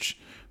church.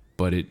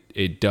 But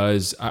it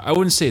does. I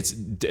wouldn't say it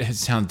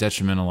sounds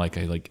detrimental. Like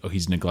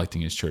he's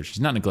neglecting his church. He's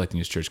not neglecting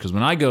his church, because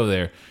when I go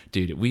there,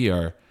 dude,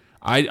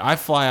 I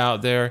fly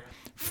out there.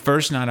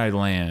 First night I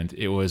land,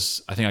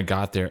 I think I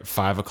got there at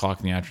 5:00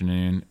 in the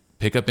afternoon.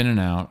 Pick up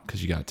In-N-Out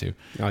because you got to.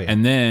 Oh yeah.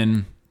 And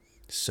then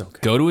so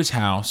good. Go to his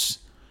house,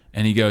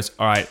 and he goes,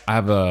 "All right, I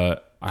have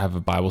a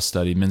Bible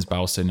study, men's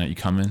Bible study night. You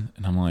coming?"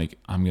 And I'm like,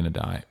 "I'm gonna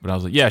die," but I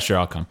was like, "Yeah, sure,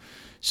 I'll come."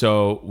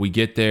 So we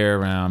get there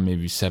around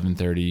maybe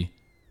 7:30.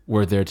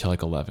 We're there till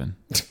like 11.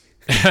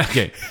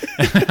 Okay.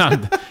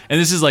 And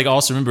this is like,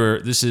 also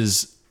remember, this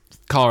is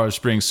Colorado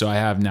Springs, so I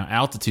have now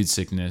altitude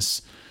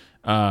sickness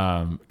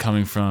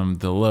coming from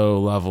the low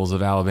levels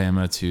of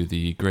Alabama to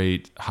the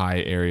great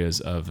high areas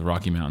of the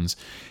Rocky Mountains.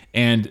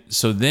 And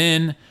so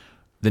then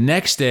the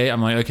next day,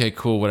 I'm like, okay,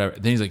 cool, whatever.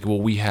 Then he's like,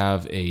 well, we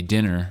have a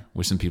dinner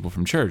with some people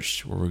from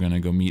church where we're going to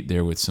go meet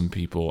there with some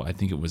people. I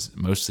think it was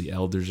mostly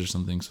elders or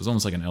something. So it was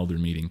almost like an elder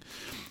meeting.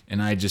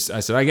 And I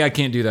said, I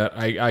can't do that.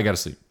 I got to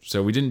sleep.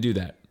 So we didn't do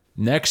that.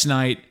 Next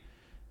night,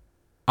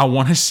 I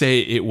want to say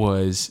it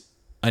was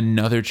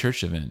another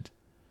church event.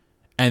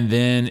 And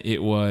then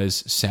it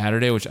was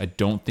Saturday, which I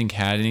don't think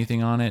had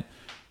anything on it.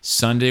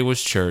 Sunday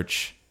was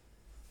church.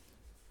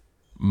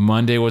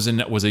 Monday was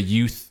a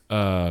youth,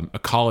 a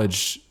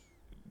college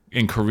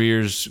and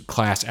careers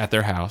class at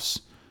their house.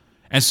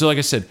 And so, like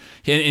I said,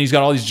 and he's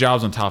got all these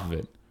jobs on top of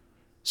it.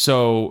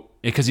 So,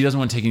 because he doesn't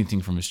want to take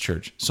anything from his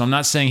church. So I'm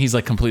not saying he's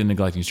like completely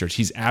neglecting his church.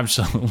 He's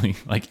absolutely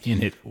like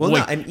in it. Well,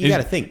 like, no, and you got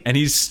to think. And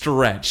he's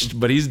stretched,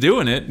 but he's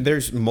doing it.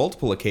 There's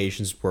multiple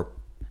occasions where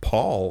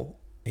Paul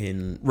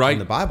in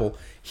the Bible,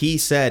 he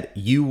said,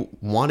 you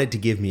wanted to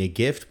give me a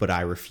gift, but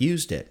I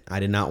refused it. I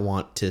did not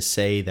want to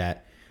say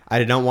that. I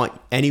did not want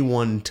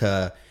anyone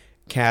to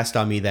cast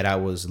on me that I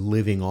was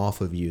living off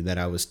of you, that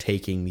I was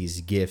taking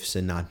these gifts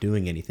and not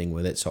doing anything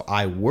with it. So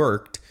I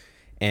worked,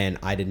 and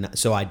I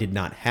did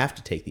not have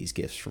to take these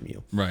gifts from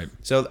you. Right.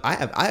 So I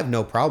have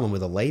no problem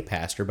with a lay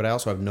pastor, but I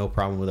also have no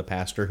problem with a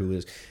pastor who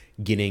is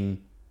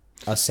getting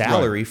a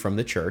salary from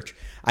the church.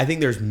 I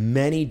think there's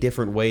many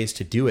different ways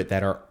to do it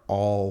that are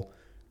all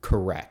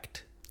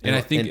correct. And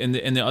I think,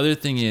 and the other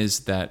thing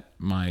is that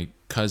my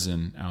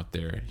cousin out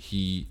there,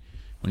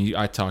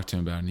 I talked to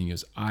him about it, and he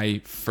goes,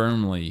 I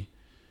firmly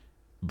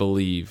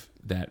believe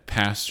that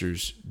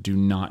pastors do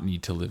not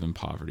need to live in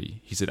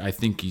poverty. He said, I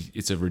think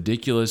it's a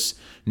ridiculous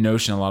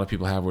notion a lot of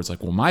people have where it's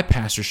like, well, my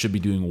pastor should be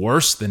doing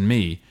worse than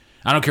me.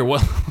 I don't care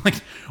what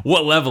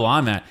level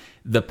I'm at.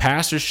 The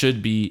pastor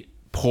should be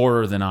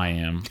poorer than I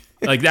am.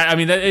 Like that. I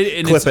mean,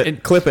 clip it. You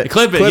can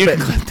clip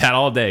that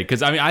all day.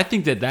 Because I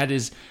think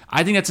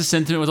that's a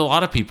sentiment with a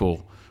lot of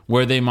people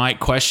where they might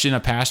question a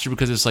pastor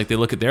because it's like they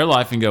look at their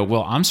life and go,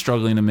 well, I'm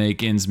struggling to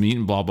make ends meet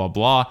and blah, blah,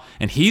 blah.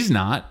 And he's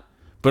not.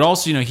 But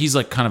also, he's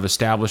like kind of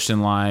established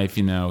in life.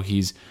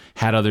 He's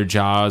had other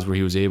jobs where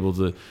he was able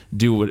to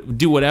do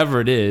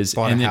whatever it is.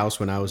 Bought a house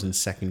when I was in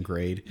second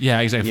grade. Yeah,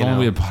 exactly. If only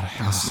we had bought a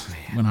house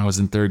when I was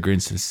in third grade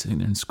instead of sitting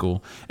there in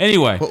school.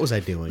 Anyway. What was I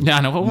doing? Yeah,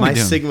 I know. What were My we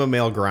doing? Sigma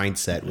male grind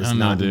set was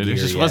not dude. in It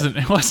gear just yet.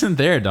 It wasn't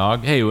there,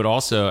 dog. Hey, it would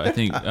also, I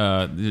think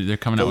they're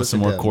coming out with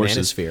some more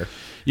courses. Manosphere.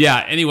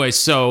 Yeah, anyway,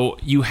 so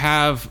you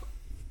have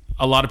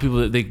a lot of people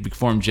that they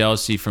form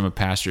jealousy from a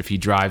pastor if he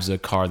drives a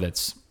car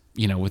that's,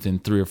 within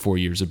 3 or 4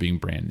 years of being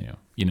brand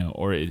new,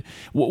 or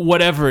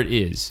whatever it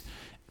is.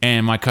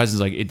 And my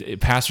cousin's like,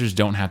 pastors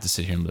don't have to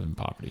sit here and live in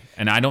poverty.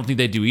 And I don't think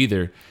they do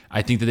either.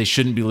 I think that they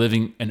shouldn't be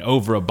living in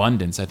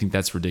overabundance. I think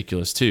that's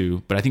ridiculous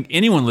too. But I think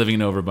anyone living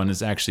in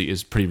overabundance actually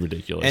is pretty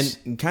ridiculous.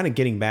 And kind of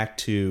getting back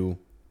to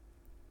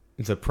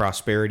the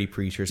prosperity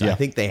preachers, I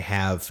think they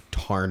have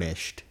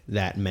tarnished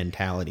that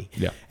mentality.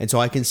 Yeah. And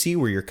so I can see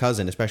where your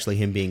cousin, especially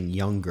him being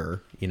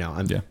younger,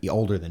 I'm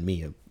older than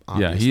me,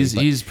 obviously.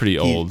 Yeah, he's pretty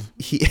old.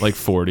 Like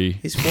 40.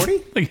 He's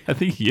 40? I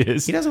think he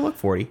is. He doesn't look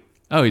 40.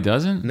 Oh, he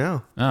doesn't?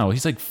 No. Oh,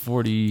 he's like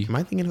 40. Am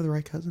I thinking of the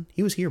right cousin?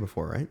 He was here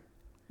before, right?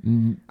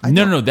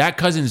 No. That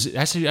cousin's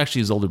actually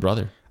his older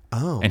brother.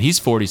 Oh. And he's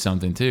 40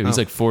 something too. He's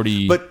like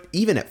 40. But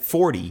even at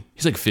 40,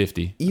 he's like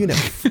 50. Even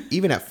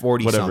at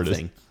 40 Whatever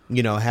something,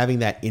 having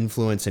that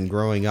influence and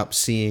growing up,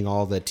 seeing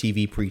all the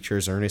TV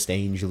preachers, Ernest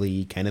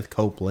Angley, Kenneth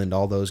Copeland,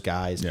 all those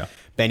guys,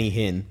 Benny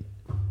Hinn.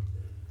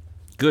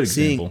 Good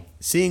example.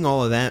 Seeing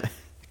all of them,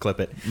 clip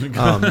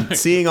it.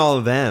 Seeing all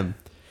of them,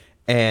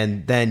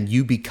 and then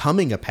you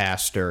becoming a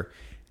pastor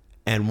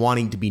and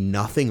wanting to be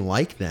nothing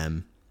like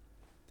them.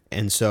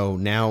 And so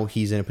now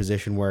he's in a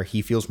position where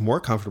he feels more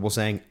comfortable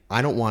saying,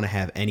 I don't want to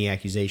have any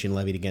accusation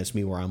levied against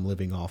me where I'm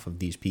living off of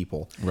these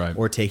people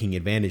or taking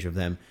advantage of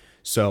them.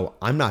 So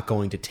I'm not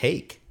going to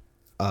take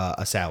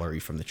a salary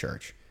from the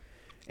church.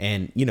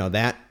 And,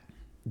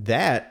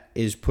 that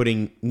is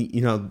putting,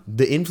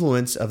 the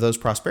influence of those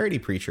prosperity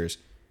preachers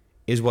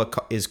is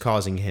what is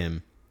causing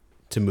him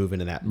to move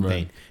into that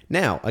vein.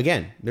 Now,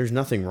 again, there's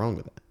nothing wrong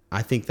with that.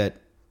 I think that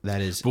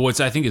is. But what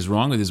I think is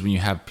wrong with it is when you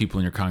have people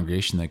in your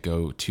congregation that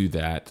go to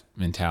that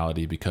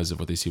mentality because of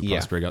what they see with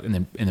prosperity,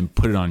 and then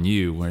put it on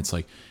you, where it's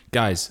like,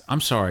 guys, I'm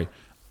sorry,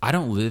 I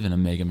don't live in a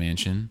mega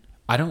mansion.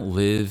 I don't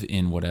live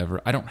in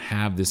whatever. I don't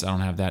have this. I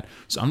don't have that.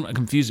 So I'm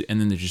confused. And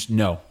then they're just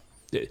no.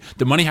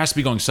 The money has to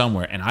be going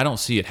somewhere, and I don't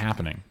see it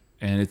happening.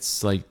 And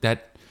it's like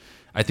that.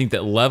 I think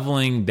that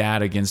leveling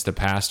that against a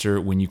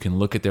pastor when you can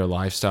look at their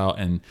lifestyle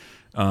and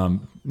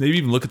maybe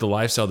even look at the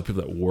lifestyle of the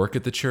people that work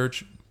at the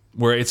church,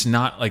 where it's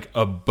not like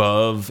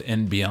above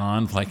and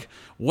beyond. Like,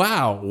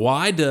 wow,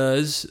 why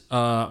does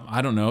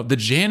I don't know, the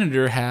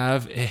janitor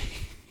have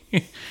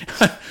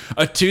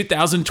a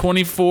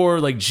 2024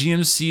 like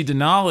GMC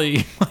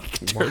Denali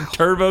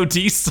turbo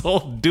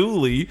diesel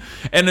dually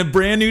and a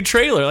brand new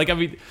trailer? Like,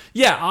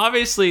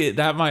 obviously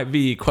that might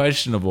be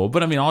questionable,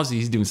 but obviously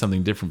he's doing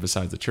something different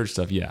besides the church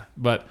stuff. Yeah,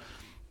 but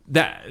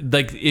that,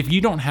 like, if you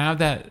don't have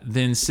that,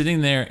 then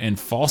sitting there and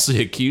falsely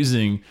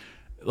accusing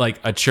like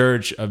a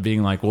church of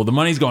being like, well, the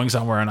money's going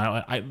somewhere, and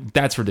I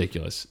that's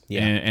ridiculous.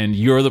 Yeah. And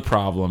you're the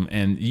problem,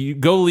 and you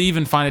go leave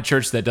and find a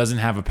church that doesn't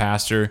have a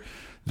pastor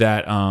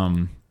that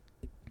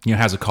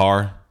has a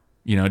car,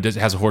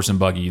 has a horse and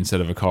buggy instead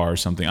of a car or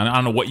something. I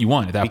don't know what you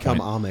want at that point. Become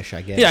Amish,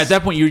 I guess. Yeah, at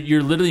that point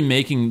you're literally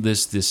making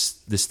this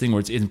thing where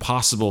it's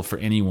impossible for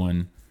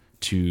anyone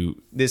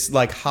to, this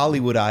like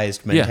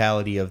Hollywoodized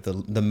mentality of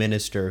the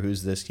minister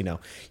who's this,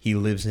 he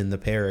lives in the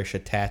parish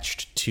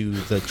attached to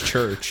the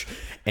church,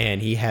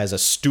 and he has a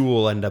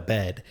stool and a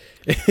bed,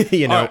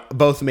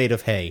 both made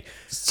of hay.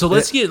 So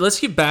let's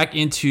get back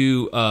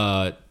into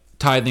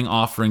tithing,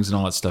 offerings, and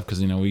all that stuff, because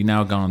we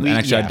now gone on.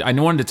 Actually, I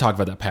wanted to talk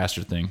about that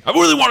pastor thing. I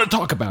really want to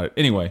talk about it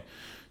anyway.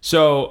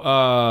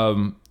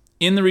 So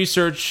in the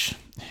research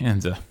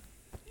and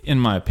in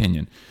my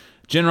opinion,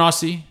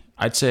 generosity,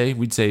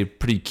 we'd say a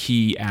pretty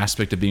key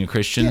aspect of being a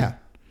Christian. Yeah.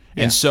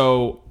 And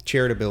so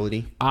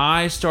charitability.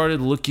 I started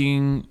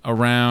looking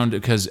around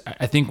because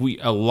I think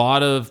a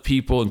lot of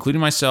people, including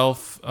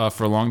myself,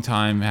 for a long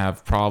time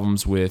have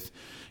problems with,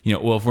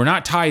 well, if we're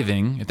not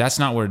tithing, if that's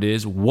not what it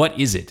is, what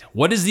is it?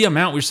 What is the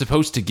amount we're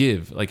supposed to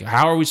give? Like,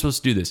 how are we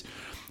supposed to do this?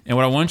 And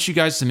what I want you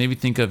guys to maybe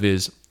think of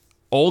is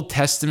Old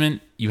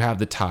Testament, you have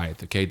the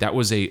tithe, okay? That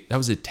was a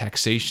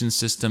taxation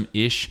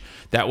system-ish.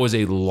 That was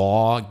a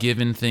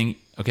law-given thing,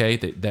 okay,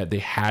 that they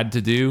had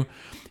to do.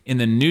 In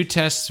the New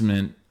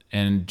Testament,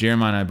 and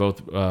Jeremiah and I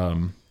both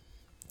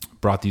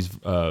brought these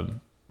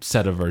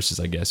set of verses,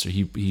 I guess, or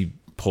he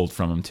pulled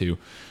from them too.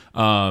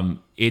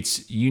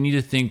 You need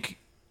to think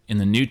in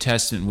the New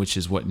Testament, which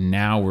is what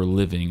now we're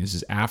living. This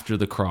is after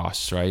the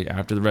cross, right?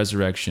 After the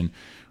resurrection,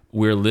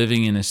 we're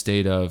living in a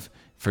state of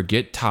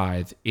forget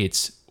tithe.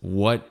 It's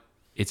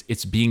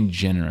being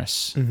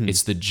generous. Mm-hmm.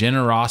 It's the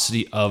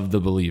generosity of the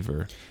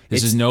believer.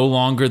 This is no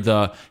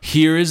longer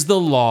here is the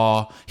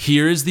law,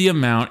 here is the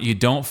amount, you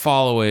don't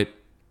follow it,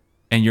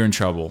 and you're in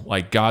trouble.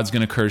 Like God's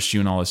going to curse you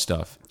and all this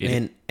stuff.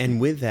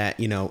 And with that,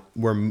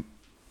 we're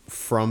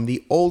from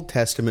the Old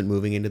Testament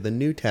moving into the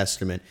New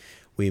Testament.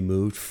 We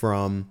moved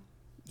from,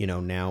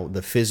 now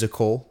the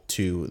physical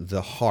to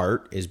the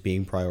heart is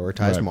being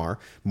prioritized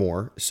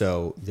more.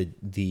 So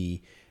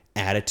the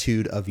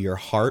attitude of your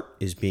heart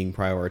is being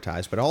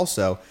prioritized, but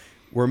also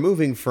we're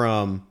moving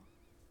from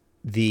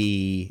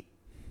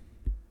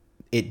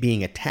it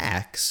being a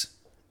tax,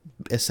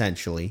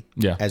 essentially,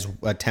 as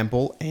a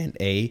temple and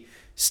a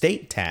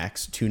state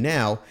tax, to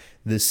now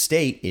the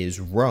state is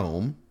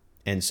Rome.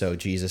 And so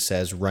Jesus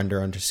says,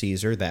 render unto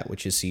Caesar that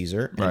which is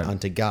Caesar, and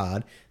unto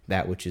God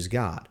that which is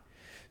God.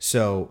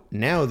 So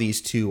now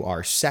these two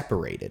are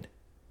separated.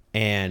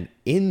 And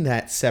in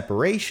that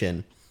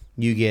separation,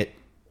 you get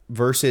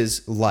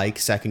verses like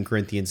 2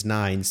 Corinthians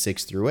 9,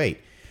 6 through 8.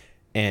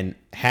 And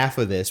half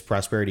of this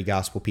prosperity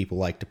gospel people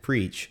like to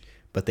preach,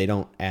 but they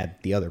don't add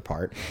the other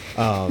part.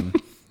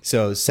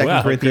 So 2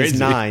 Corinthians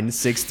 9,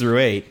 6 through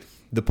 8.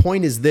 The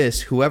point is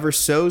this: whoever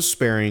sows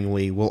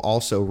sparingly will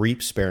also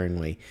reap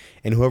sparingly,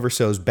 and whoever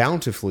sows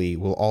bountifully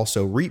will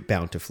also reap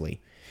bountifully.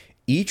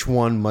 Each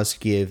one must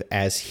give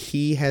as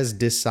he has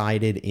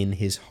decided in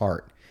his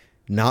heart,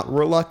 not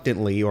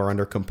reluctantly or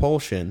under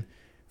compulsion,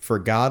 for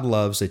God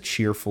loves a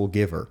cheerful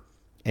giver.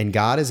 And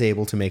God is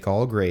able to make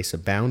all grace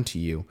abound to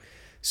you,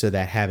 so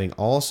that having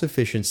all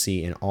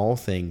sufficiency in all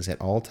things at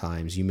all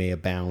times, you may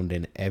abound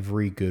in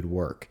every good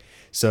work.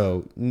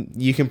 So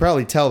you can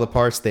probably tell the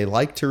parts they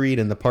like to read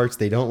and the parts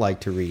they don't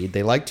like to read.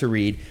 They like to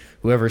read,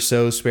 whoever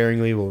sows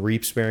sparingly will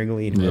reap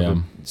sparingly, and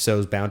whoever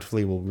sows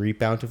bountifully will reap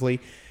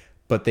bountifully.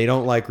 But they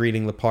don't like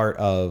reading the part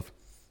of,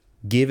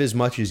 give as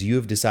much as you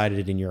have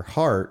decided in your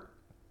heart,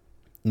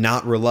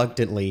 not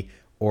reluctantly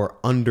or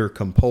under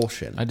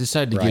compulsion. I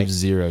decided to give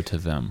 0 to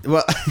them.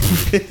 Well,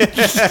 to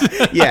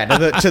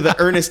the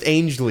Ernest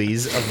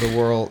Angeleys of the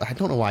world. I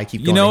don't know why I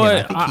keep going. You know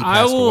what?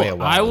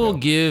 I will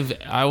give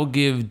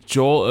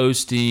Joel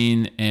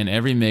Osteen and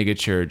every mega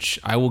church.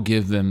 I will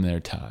give them their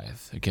tithe,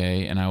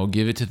 okay, and I will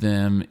give it to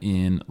them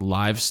in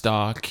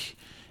livestock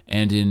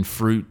and in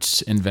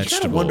fruits and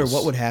vegetables. I wonder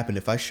what would happen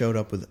if I showed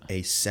up with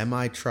a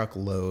semi-truck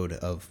load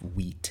of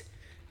wheat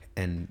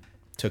and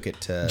took it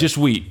to just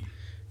wheat.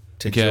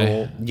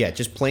 Joel,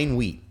 just plain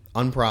wheat,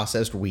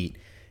 unprocessed wheat,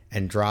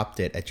 and dropped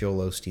it at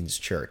Joel Osteen's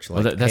church.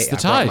 Like, well, that's the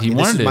tithe. He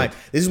wanted it.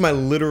 This is my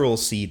literal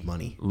seed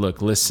money.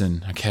 Look,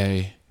 listen,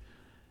 okay.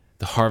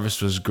 The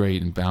harvest was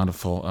great and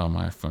bountiful. Oh,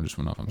 my phone just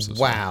went off. I'm so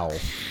sorry. Wow.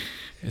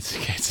 It's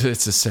okay.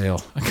 It's a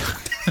sale.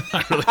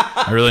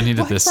 I really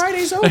needed this.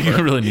 Friday's over.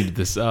 I really needed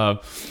this. I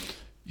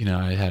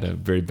had a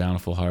very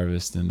bountiful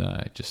harvest, and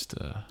I just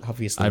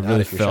obviously not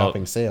if you're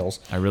shopping sales.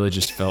 I really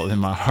just felt in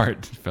my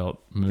heart,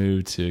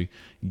 moved to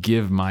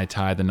give my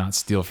tithe and not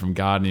steal from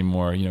God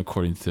anymore.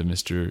 According to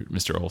Mr.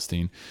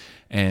 Olstein,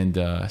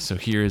 and so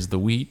here is the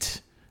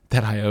wheat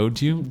that I owed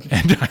you,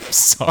 and I'm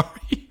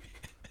sorry.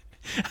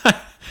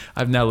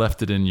 I've now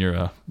left it in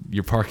your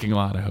parking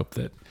lot. I hope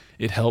that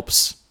it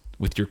helps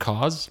with your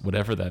cause,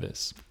 whatever that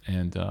is.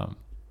 And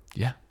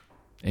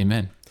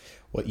amen.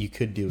 What you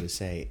could do is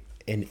say,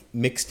 and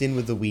mixed in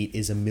with the wheat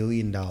is $1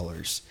 million,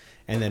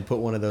 and then put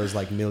one of those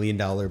like $1 million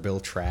bill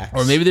tracks.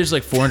 Or maybe there's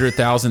like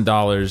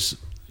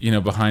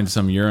 $400,000, behind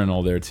some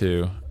urinal there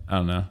too. I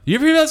don't know. You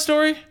ever hear that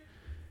story?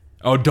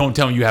 Oh, don't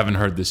tell me you haven't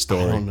heard this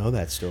story. I don't know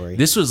that story.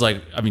 This was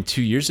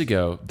 2 years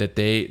ago that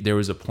there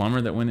was a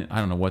plumber that went in. I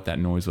don't know what that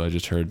noise was I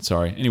just heard.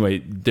 Sorry. Anyway,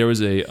 there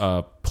was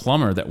a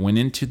plumber that went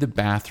into the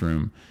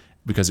bathroom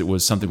because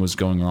something was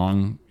going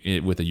wrong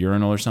with a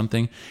urinal or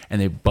something, and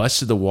they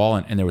busted the wall,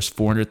 and there was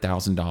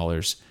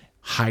 $400,000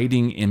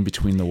 hiding in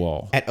between the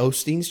wall. At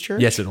Osteen's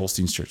church? Yes, at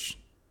Osteen's church.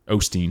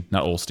 Osteen,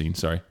 not Olstein,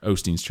 sorry.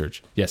 Osteen's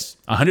church. Yes.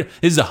 100.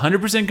 This is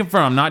 100%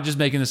 confirmed. I'm not just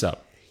making this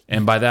up.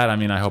 And by that, I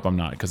mean, I hope I'm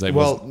not.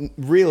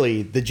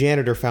 Really, the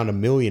janitor found $1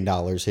 million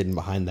hidden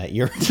behind that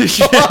urinal.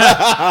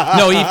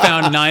 No, he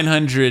found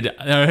 900.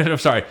 I'm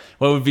sorry.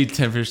 What would be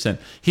 10%?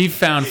 He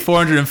found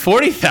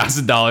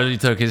 $440,000. He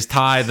took his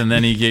tithe, and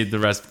then he gave the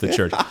rest to the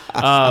church.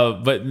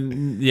 But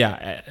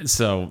yeah,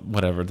 so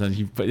whatever. Then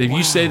if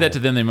you say that to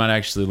them, they might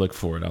actually look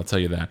for it. I'll tell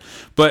you that.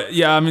 But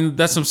yeah, I mean,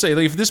 that's what I'm saying.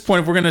 Like, at this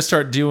point, if we're going to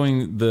start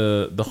doing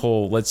the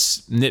whole,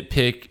 let's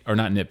nitpick, or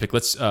not nitpick,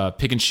 let's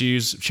pick and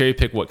choose, cherry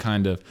pick what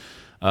kind of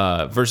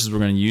verses we're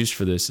going to use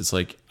for this. It's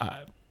like,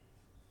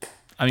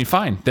 I mean,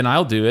 fine, then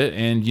I'll do it.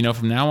 And,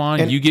 from now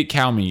on, you get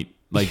cow meat.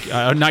 Like,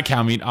 not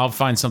cow meat. I'll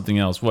find something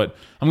else. What?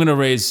 I'm going to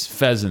raise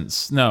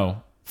pheasants.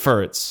 No,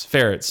 ferrets.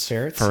 Ferrets.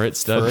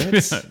 Ferrets?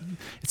 Ferrets.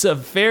 It's a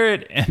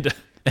ferret and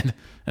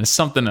and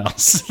something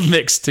else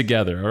mixed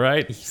together. All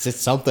right. It's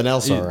something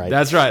else, all right.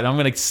 That's right. I'm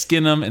going to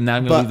skin them, and then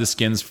I'm going to leave the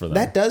skins for them.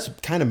 That does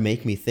kind of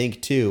make me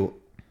think too.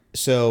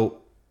 So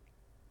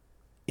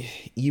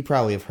you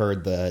probably have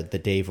heard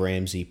the Dave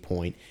Ramsey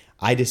point.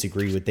 I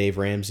disagree with Dave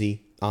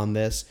Ramsey on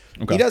this.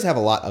 Okay. He does have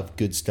a lot of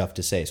good stuff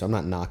to say, so I'm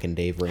not knocking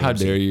Dave Ramsey. How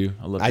dare you?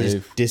 I love Dave.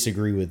 Just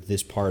disagree with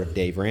this part of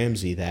Dave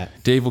Ramsey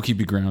that Dave will keep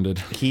you grounded.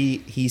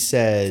 He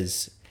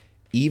says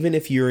even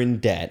if you're in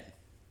debt,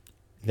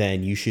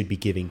 then you should be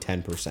giving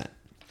 10%.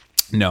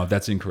 No,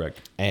 that's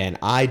incorrect. And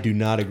I do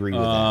not agree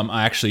with that.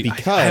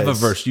 I have a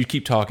verse. You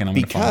keep talking. I'm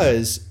going to find it.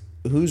 Because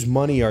whose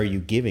money are you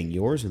giving?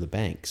 Yours or the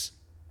bank's?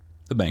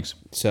 The bank's.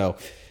 So,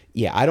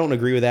 yeah, I don't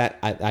agree with that.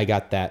 I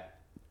got that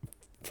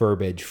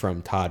verbiage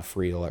from Todd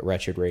Friel at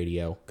Wretched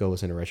Radio. Go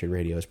listen to Wretched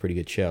Radio. It's a pretty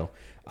good show.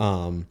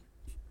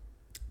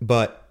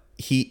 But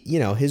he,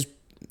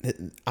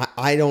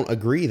 I don't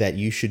agree that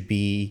you should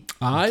be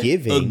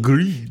giving. I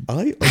agree.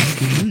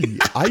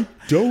 I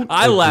don't.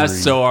 I laughed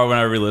so hard when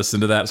I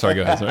re-listened to that. Sorry,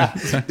 go ahead.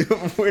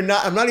 Sorry.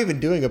 I'm not even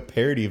doing a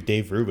parody of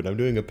Dave Rubin. I'm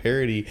doing a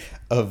parody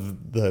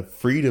of the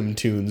Freedom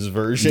Tunes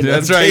version.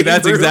 That's right. Dave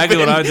That's Rubin. exactly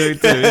what I'm doing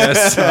too.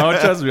 Yes. Oh,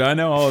 trust me. I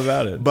know all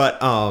about it.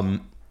 But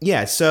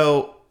yeah.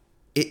 So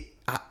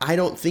I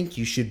don't think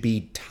you should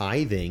be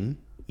tithing.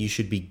 You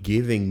should be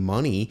giving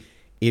money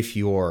if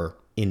you're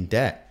in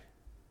debt.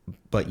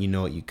 But you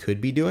know what you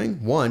could be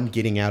doing? One,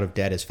 getting out of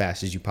debt as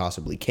fast as you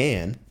possibly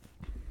can.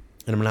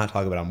 And I'm not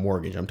talking about a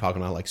mortgage. I'm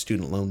talking about like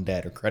student loan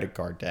debt or credit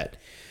card debt.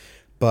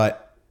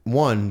 But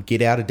one,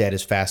 get out of debt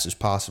as fast as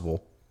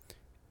possible.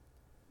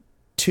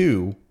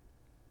 Two,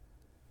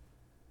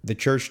 the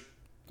church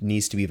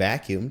needs to be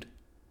vacuumed.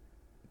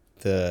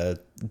 The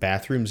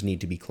bathrooms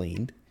need to be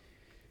cleaned.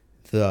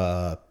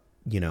 The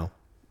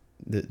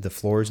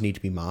floors need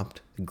to be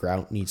mopped. The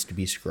grout needs to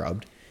be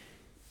scrubbed.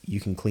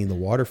 You can clean the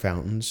water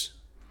fountains.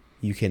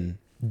 You can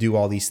do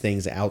all these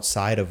things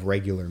outside of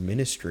regular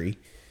ministry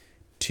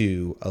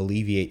to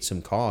alleviate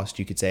some cost.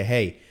 You could say,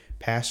 hey,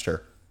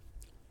 pastor,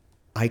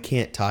 I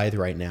can't tithe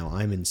right now.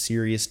 I'm in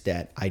serious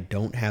debt. I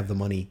don't have the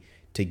money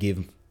to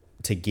give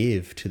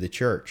to the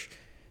church.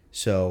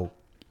 So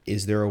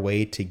is there a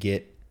way to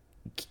get,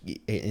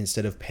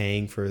 instead of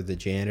paying for the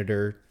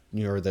janitor,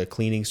 or the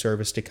cleaning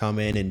service to come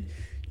in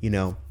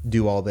and,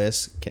 do all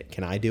this,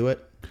 can I do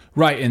it?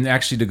 Right, and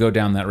actually to go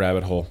down that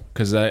rabbit hole,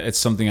 because it's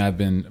something I've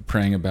been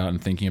praying about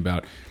and thinking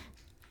about.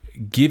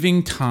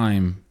 Giving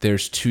time,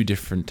 there's two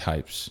different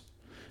types.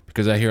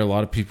 Because I hear a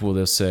lot of people,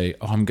 they'll say,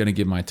 oh, I'm going to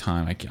give my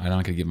time. I'm not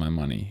going to give my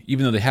money.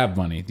 Even though they have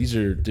money. These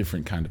are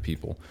different kind of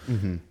people.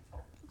 Mm-hmm.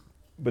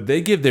 But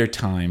they give their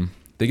time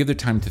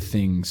to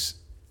things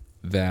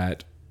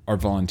that are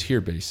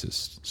volunteer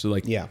basis. So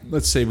like,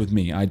 let's say with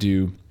me, I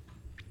do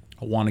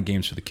Awana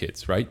games for the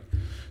kids, right?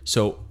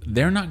 So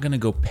they're not going to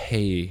go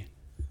pay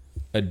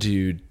a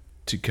dude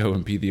to go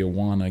and be the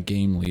Awana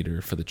game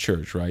leader for the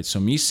church, right? So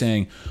me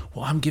saying,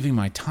 well, I'm giving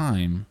my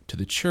time to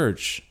the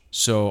church,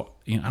 so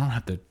I don't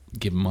have to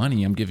give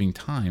money, I'm giving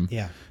time.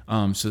 Yeah.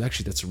 So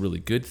actually that's a really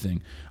good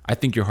thing. I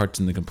think your heart's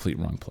in the complete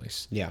wrong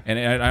place. Yeah. And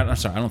I'm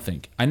sorry, I don't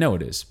think. I know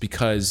it is,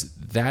 because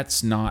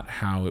that's not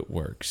how it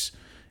works.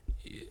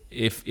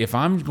 If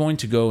I'm going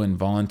to go and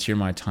volunteer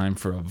my time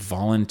for a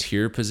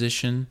volunteer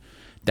position,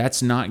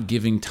 that's not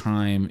giving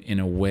time in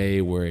a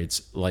way where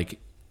it's like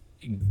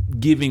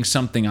giving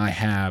something I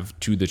have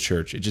to the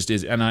church. It just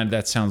is. And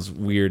that sounds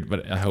weird,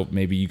 but I hope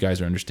maybe you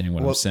guys are understanding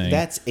what I'm saying.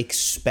 That's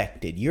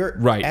expected. You're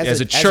right. As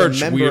a church,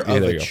 as a member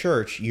of a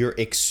church, you're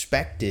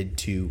expected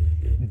to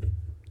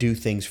do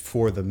things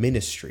for the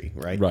ministry,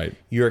 right? Right.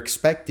 You're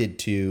expected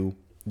to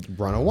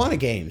run Awana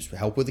games,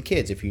 help with the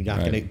kids. If you're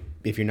not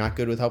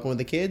good with helping with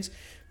the kids,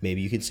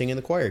 maybe you can sing in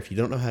the choir. If you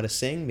don't know how to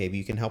sing, maybe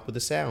you can help with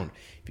the sound.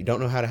 If you don't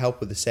know how to help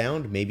with the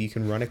sound, maybe you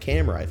can run a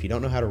camera. If you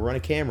don't know how to run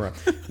a camera,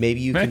 maybe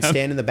you can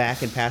stand in the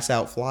back and pass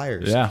out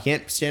flyers. Yeah. If you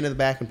can't stand in the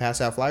back and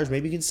pass out flyers,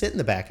 maybe you can sit in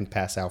the back and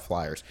pass out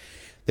flyers.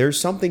 There's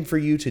something for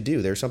you to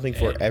do. There's something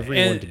for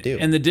everyone to do.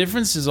 And the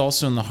difference is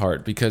also in the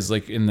heart, because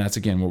and that's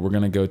again what we're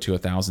going to go to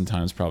 1,000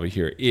 times probably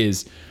here,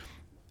 is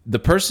the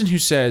person who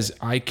says,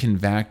 I can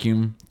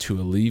vacuum to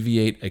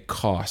alleviate a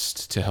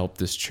cost to help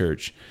this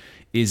church,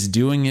 is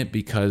doing it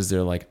because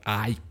they're like,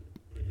 I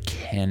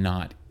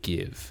cannot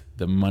give.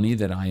 The money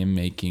that I am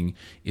making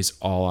is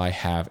all I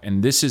have.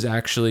 And this is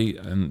actually,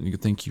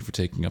 and thank you for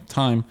taking up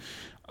time,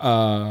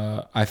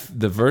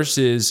 the verse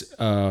is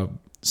 2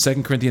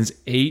 Corinthians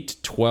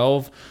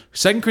 8:12.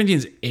 2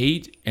 Corinthians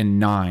 8 and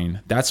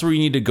 9. That's where you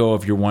need to go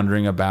if you're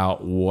wondering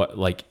about what,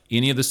 like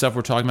any of the stuff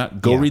we're talking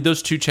about. Go read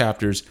those two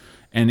chapters,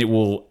 and it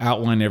will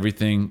outline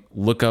everything.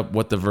 Look up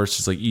what the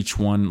verses, like each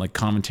one, like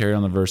commentary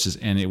on the verses,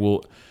 and it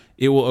will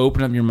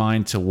open up your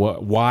mind to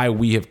why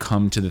we have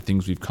come to the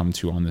things we've come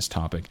to on this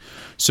topic.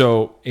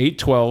 So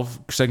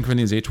 8:12, 2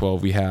 Corinthians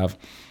 8:12, we have,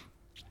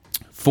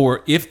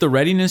 for if the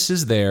readiness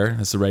is there,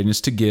 that's the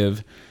readiness to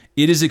give,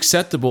 it is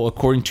acceptable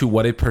according to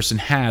what a person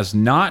has,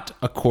 not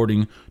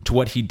according to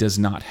what he does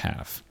not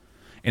have.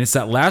 And it's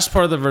that last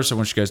part of the verse I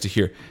want you guys to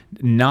hear.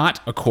 Not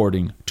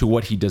according to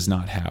what he does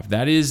not have.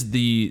 That is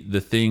the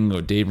thing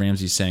that Dave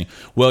Ramsey's saying.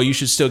 Well, you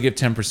should still give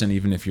 10%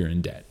 even if you're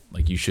in debt.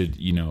 Like you should,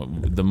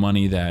 the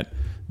money that,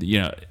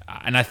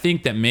 and I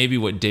think that maybe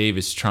what Dave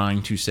is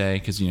trying to say,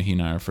 because, he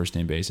and I are first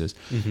name basis,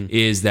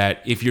 is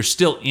that if you're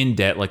still in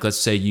debt, like let's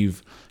say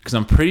because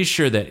I'm pretty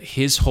sure that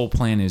his whole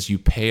plan is you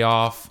pay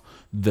off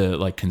the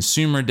like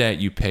consumer debt,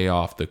 you pay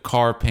off the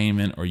car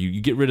payment, or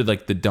you get rid of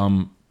like the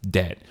dumb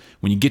debt.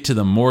 When you get to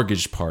the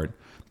mortgage part,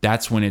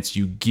 that's when it's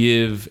you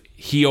give.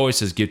 He always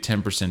says give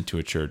 10% to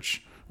a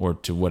church or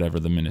to whatever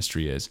the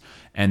ministry is,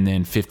 and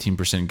then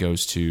 15%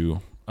 goes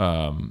to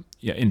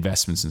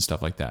investments and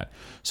stuff like that.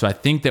 So I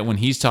think that when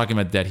he's talking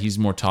about that, he's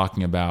more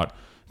talking about,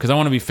 because I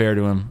want to be fair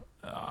to him,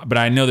 but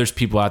I know there's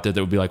people out there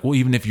that would be like, well,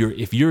 even if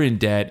you're in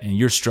debt and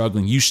you're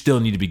struggling, you still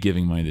need to be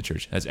giving money to the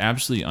church. That's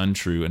absolutely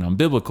untrue and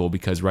unbiblical,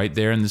 because right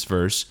there in this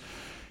verse,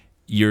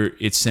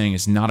 it's saying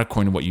it's not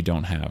according to what you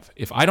don't have.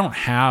 If I don't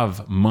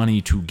have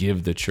money to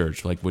give the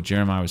church, like what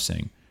Jeremiah was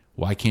saying,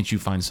 why can't you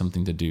find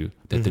something to do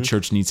that the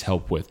church needs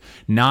help with?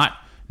 Not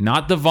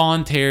the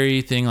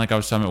voluntary thing like I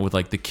was talking about with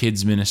like the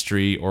kids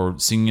ministry or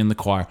singing in the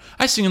choir.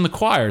 I sing in the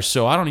choir,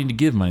 so I don't need to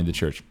give money to the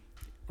church.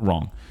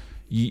 Wrong.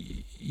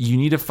 You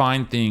need to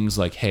find things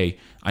like, hey,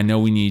 I know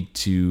we need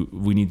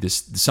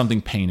this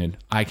something painted.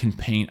 I can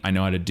paint. I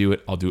know how to do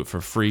it. I'll do it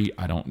for free.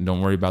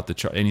 Don't worry about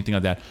anything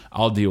like that.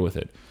 I'll deal with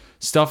it.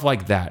 Stuff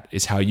like that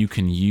is how you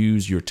can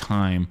use your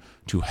time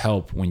to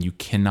help when you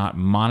cannot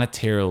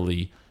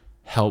monetarily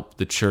help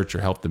the church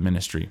or help the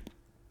ministry.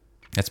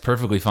 That's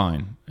perfectly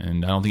fine.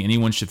 And I don't think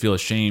anyone should feel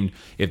ashamed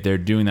if they're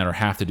doing that or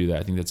have to do that.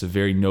 I think that's a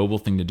very noble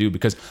thing to do,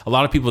 because a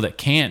lot of people that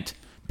can't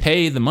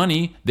pay the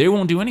money, they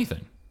won't do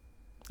anything.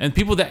 And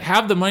people that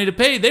have the money to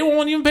pay, they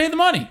won't even pay the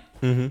money.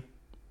 Mm-hmm.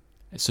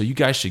 So you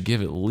guys should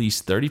give at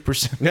least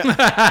 30%.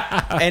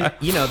 And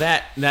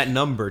that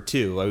number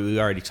too, we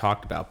already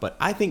talked about, but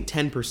I think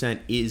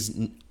 10%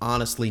 is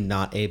honestly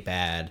not a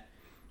bad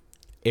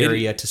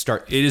area to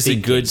start. It is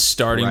thinking, a good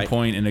starting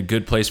point and a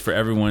good place for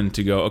everyone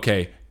to go,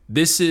 okay,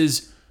 this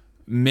is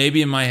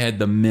maybe in my head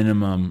the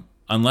minimum,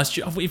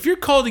 if you're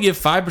called to give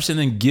 5%,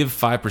 then give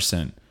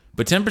 5%.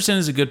 But 10%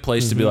 is a good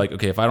place to be like,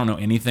 okay, if I don't know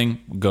anything,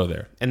 go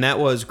there. And that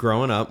was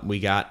growing up. We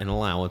got an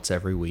allowance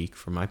every week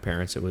from my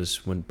parents. It was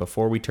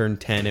before we turned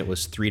 10, it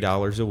was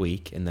 $3 a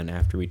week. And then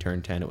after we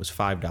turned 10, it was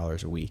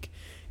 $5 a week.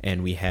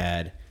 And we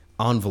had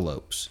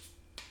envelopes.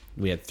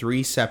 We had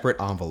 3 separate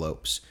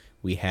envelopes.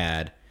 We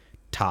had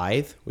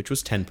tithe, which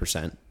was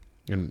 10%.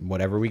 And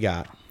whatever we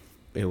got,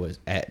 it was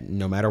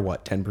no matter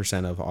what,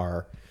 10% of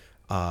our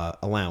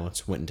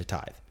allowance went into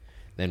tithe.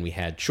 Then we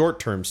had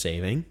short-term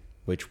saving,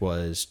 which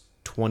was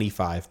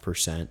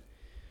 25%,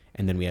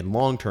 and then we had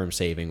long-term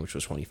saving, which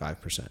was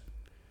 25%.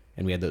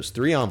 And we had those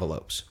 3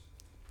 envelopes.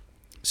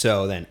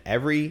 So then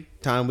every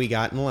time we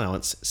got an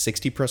allowance,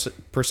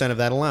 60% of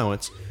that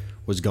allowance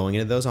was going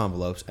into those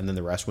envelopes, and then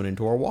the rest went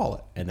into our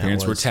wallet. And that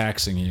parents were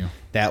taxing you.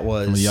 That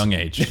was from a young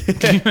age.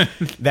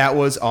 That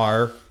was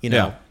our,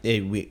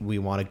 we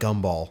want a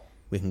gumball.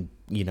 We can,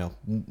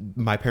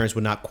 my parents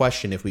would not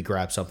question if we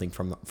grabbed something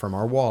from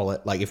our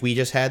wallet. Like if we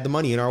just had the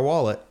money in our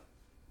wallet,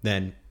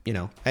 then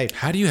hey,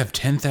 how do you have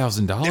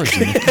 $10,000?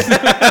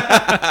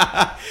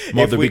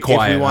 Mother, be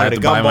quiet. I have to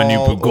buy my new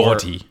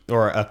Bugatti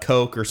or a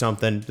Coke or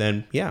something.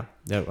 Then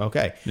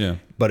okay. Yeah.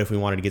 But if we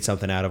wanted to get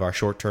something out of our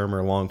short-term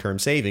or long-term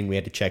saving, we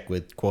had to check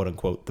with quote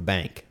unquote the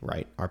bank,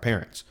 right? Our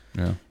parents.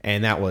 Yeah.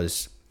 And that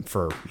was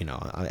for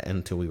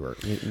until we were.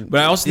 But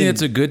I also think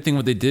it's a good thing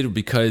what they did,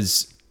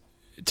 because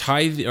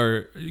tithe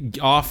or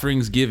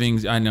offerings,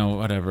 givings. I know,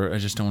 whatever. I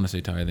just don't want to say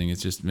tithing. It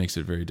just makes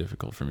it very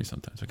difficult for me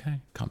sometimes. Okay,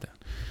 calm down.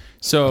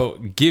 So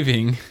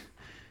giving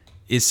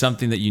is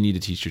something that you need to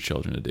teach your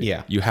children to do.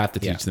 Yeah. You have to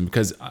teach them,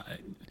 because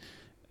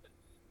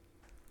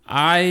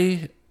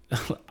I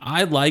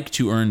like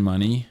to earn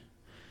money,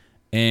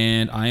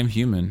 and I am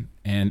human,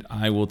 and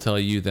I will tell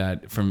you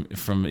that from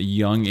a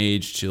young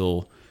age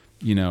till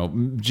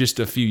just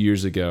a few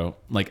years ago,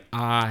 like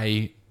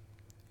I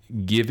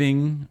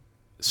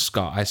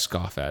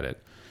scoff at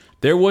it.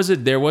 There was a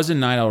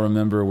night I'll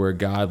remember where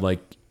God,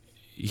 like,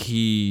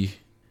 he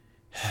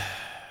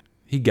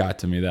got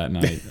to me that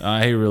night.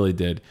 He really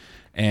did.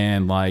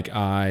 And like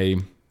I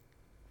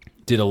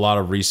did a lot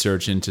of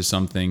research into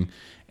something,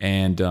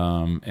 and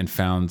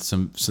found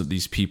some of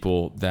these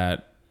people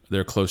that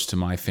they're close to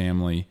my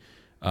family.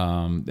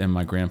 And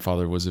my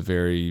grandfather was a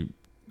very,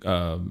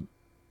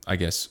 I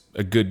guess,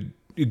 a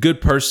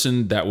good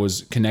person that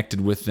was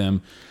connected with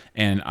them.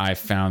 And I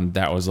found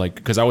that was like,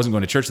 because I wasn't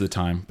going to church at the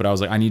time, but I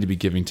was like, I need to be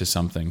giving to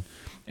something.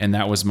 And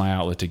that was my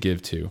outlet to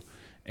give to.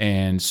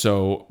 And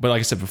so, but like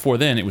I said before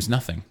then, it was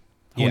nothing.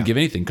 I wouldn't give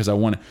anything because I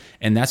want to.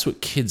 And that's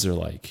what kids are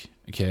like.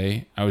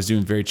 Okay. I was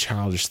doing a very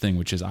childish thing,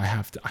 which is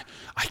I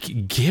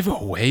can give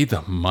away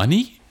the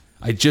money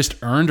I just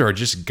earned or I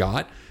just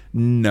got.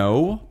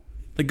 No.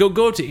 Like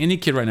go up to any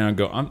kid right now and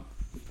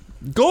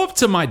go up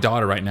to my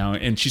daughter right now,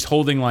 and she's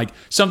holding like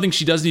something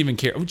she doesn't even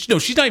care. No,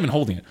 she's not even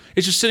holding it.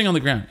 It's just sitting on the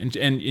ground,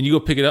 and you go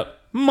pick it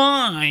up.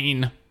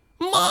 Mine.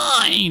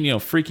 mine,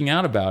 freaking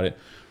out about it.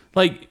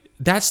 Like,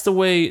 that's the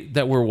way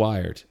that we're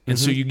wired. And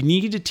so you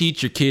need to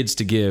teach your kids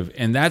to give.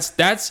 And that's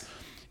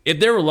if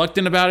they're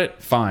reluctant about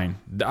it, fine.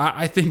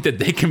 I think that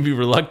they can be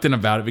reluctant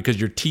about it because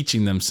you're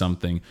teaching them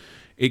something.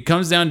 It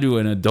comes down to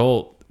an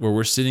adult where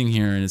we're sitting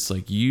here and it's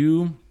like,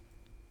 you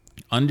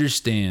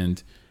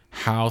understand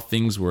how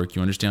things work.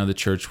 You understand how the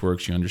church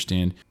works. You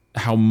understand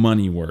how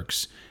money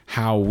works,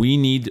 how we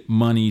need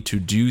money to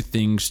do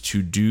things,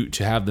 to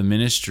have the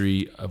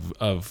ministry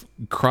of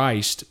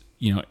Christ,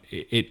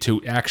 it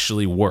to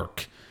actually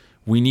work.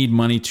 We need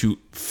money to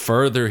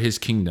further his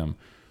kingdom.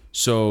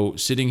 So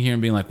sitting here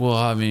and being like, well,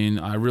 I mean,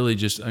 I really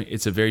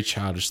it's a very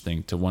childish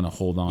thing to want to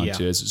hold on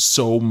to. It's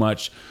so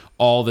much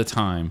all the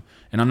time.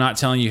 And I'm not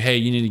telling you, hey,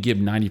 you need to give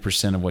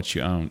 90% of what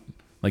you own.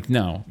 Like,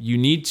 no, you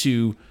need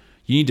to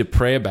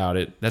pray about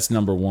it. That's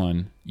number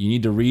one. You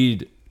need to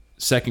read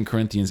 2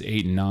 Corinthians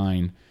 8 and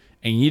 9,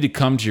 and you need to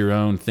come to your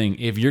own thing.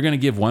 If you're going to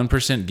give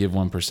 1%, give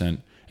 1%.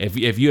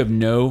 If you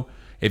have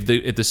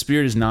if the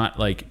Spirit is not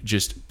like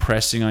just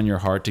pressing on your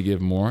heart to give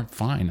more,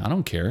 fine, I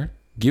don't care.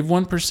 Give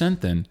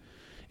 1% then.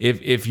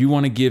 If you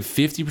want to give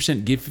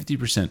 50%, give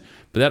 50%.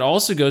 But that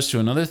also goes to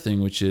another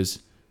thing, which is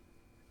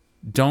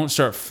don't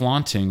start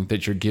flaunting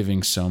that you're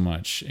giving so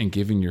much and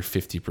giving your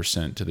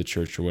 50% to the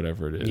church or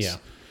whatever it is. Yeah.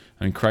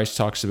 I mean, Christ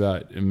talks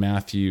about in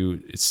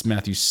Matthew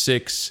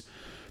 6,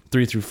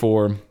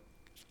 3-4,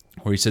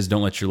 where he says,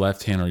 don't let your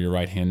left hand or your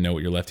right hand know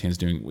what your left hand's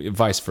doing,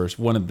 vice versa,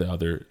 one or the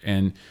other.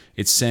 And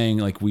it's saying,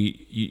 like,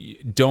 you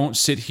don't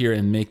sit here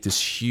and make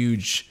this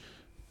huge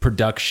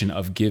production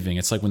of giving.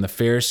 It's like when the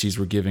Pharisees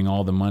were giving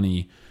all the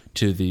money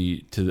to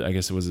I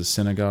guess it was a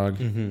synagogue,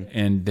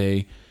 and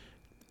they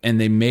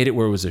made it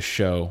where it was a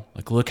show.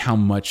 Like, look how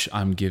much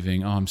I'm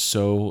giving. Oh, I'm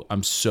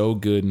so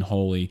good and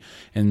holy.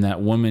 And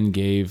that woman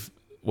gave,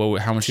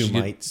 how much? 2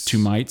 mites. 2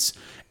 mites.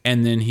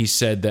 And then he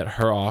said that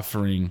her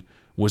offering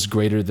was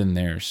greater than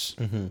theirs.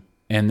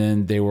 And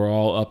then they were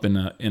all up in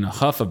a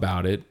huff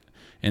about it.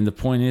 And the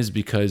point is,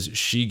 because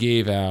she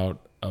gave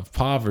out of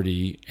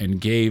poverty and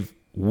gave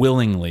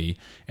willingly,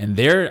 and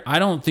I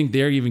don't think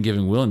they're even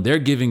giving willingly. They're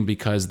giving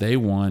because they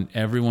want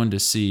everyone to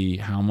see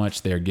how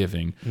much they're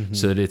giving,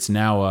 so that it's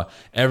now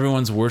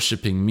everyone's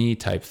worshiping me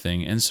type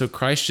thing. And so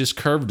Christ just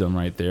curved them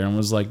right there and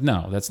was like,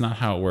 no, that's not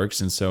how it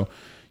works. And so,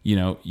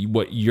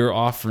 what you're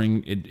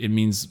offering, it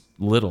means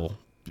little,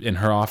 and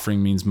her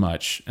offering means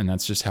much, and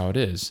that's just how it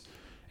is.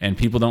 And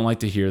people don't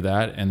like to hear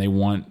that, and they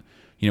want,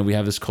 we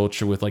have this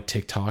culture with like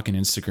TikTok and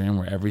Instagram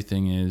where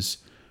everything is,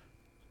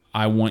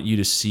 I want you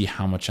to see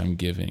how much I'm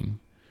giving.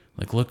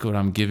 Like, look what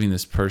I'm giving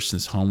this person,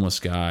 this homeless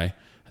guy.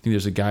 I think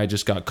there's a guy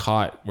just got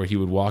caught where he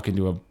would walk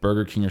into a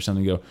Burger King or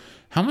something and go,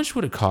 how much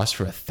would it cost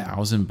for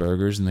 1,000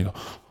 burgers? And they go,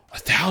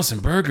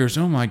 1,000 burgers?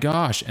 Oh my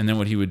gosh. And then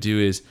what he would do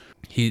is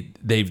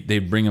they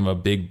bring him a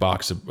big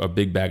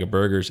bag of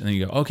burgers, and then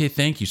you go, okay,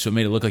 thank you. So it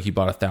made it look like he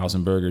bought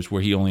 1,000 burgers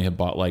where he only had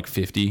bought like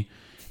 50.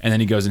 And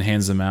then he goes and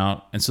hands them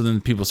out. And so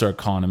then people start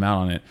calling him out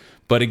on it.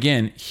 But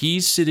again,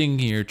 he's sitting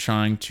here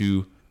trying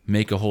to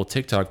make a whole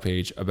TikTok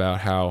page about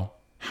how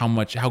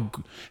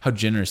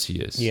generous he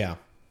is. Yeah.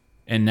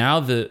 And now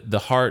the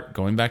heart,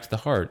 going back to the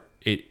heart,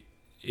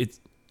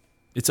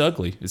 it's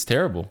ugly. It's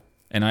terrible.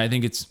 And I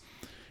think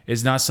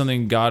it's not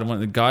something God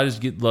wants.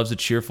 God loves a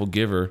cheerful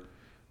giver,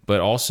 but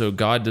also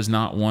God does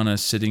not want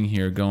us sitting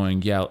here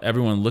going, yeah,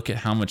 everyone look at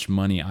how much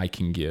money I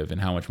can give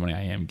and how much money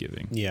I am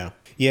giving. Yeah.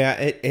 Yeah.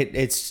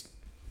 It's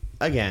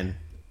again,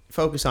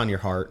 focus on your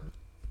heart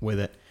with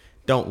it.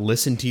 Don't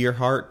listen to your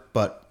heart,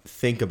 but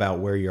think about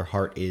where your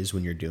heart is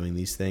when you're doing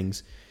these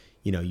things.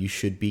 You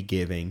should be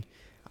giving.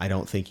 I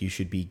don't think you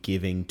should be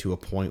giving to a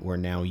point where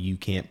now you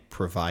can't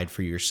provide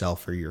for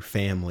yourself or your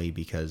family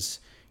because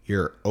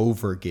you're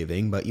over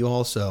giving, but you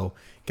also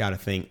got to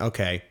think,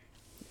 okay,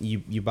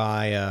 you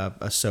buy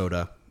a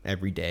soda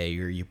every day,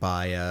 or you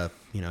buy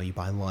you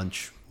buy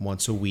lunch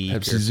once a week.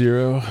 Pepsi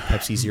Zero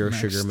Max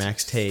sugar,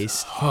 max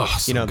taste. Oh,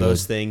 so good.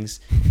 Those things.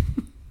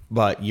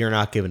 But you're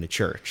not giving to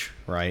church,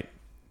 right?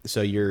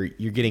 So you're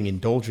getting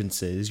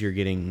indulgences, you're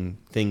getting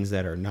things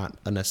that are not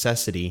a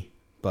necessity,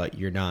 but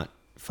you're not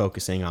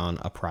focusing on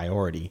a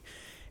priority.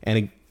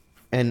 And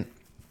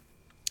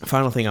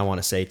final thing I want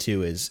to say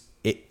too is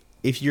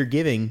if you're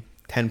giving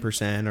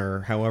 10%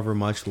 or however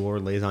much the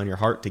Lord lays on your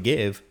heart to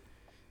give,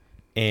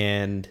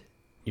 and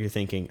you're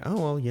thinking,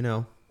 oh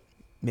well,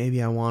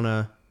 maybe I want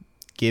to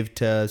give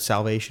to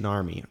Salvation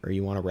Army, or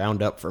you want to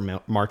round up for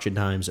marching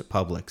times at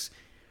Publix,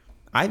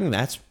 I think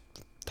that's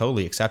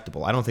totally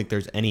acceptable. I don't think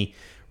there's any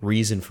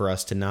reason for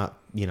us to not,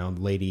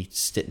 lady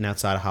sitting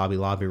outside of Hobby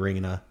Lobby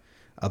ringing a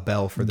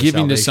bell for the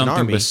giving Salvation to something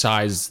Army.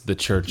 Besides the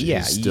church. Yeah,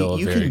 is still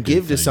you a very can good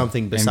give to thing.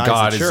 something besides and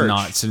God the church. is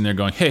not sitting there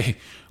going, hey,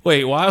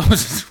 wait, why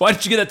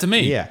did you get that to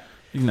me? Yeah,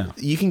 no.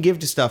 You can give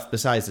to stuff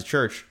besides the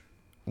church.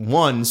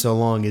 One, so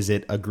long as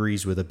it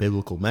agrees with a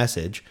biblical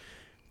message.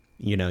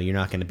 You're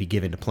not going to be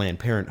giving to Planned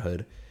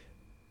Parenthood.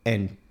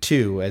 And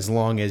two, as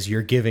long as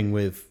you're giving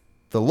with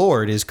the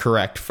Lord is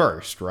correct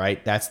first,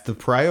 right? That's the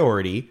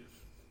priority.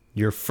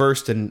 your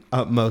first and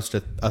utmost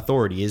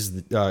authority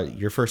is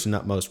your first and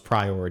utmost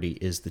priority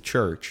is the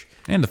church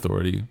and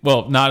authority.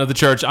 Well, not of the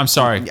church. I'm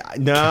sorry.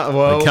 No,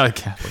 well,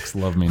 Catholics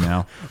love me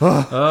now.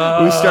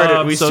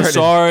 we started.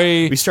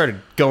 Sorry. We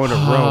started going to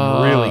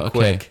Rome really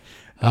quick.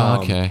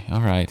 Okay,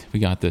 all right, we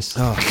got this.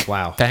 Oh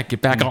wow!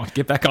 Get back on.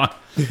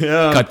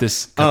 Cut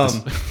this.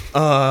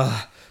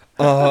 Oh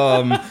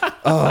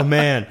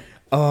man.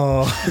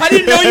 Oh, I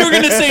didn't know you were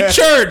going to say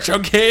church.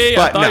 Okay,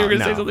 but I thought you were going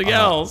to say something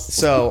else.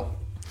 So,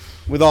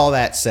 with all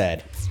that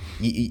said,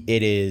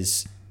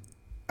 it's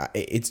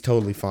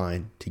totally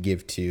fine to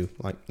give to,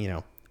 like,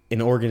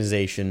 an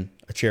organization,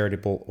 a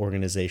charitable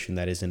organization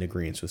that is in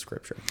agreement with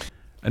Scripture.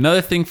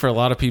 Another thing for a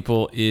lot of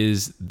people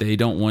is they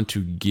don't want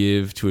to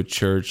give to a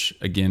church.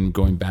 Again,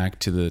 going back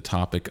to the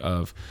topic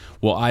of,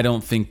 well, I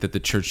don't think that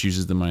the church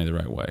uses the money the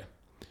right way.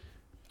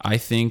 I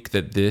think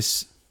that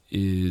this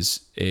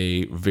is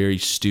a very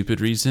stupid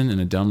reason and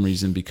a dumb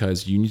reason,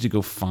 because you need to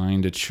go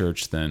find a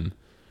church then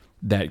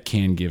that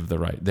can give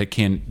that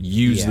can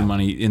use the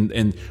money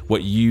in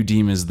what you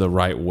deem is the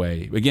right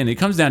way. Again, it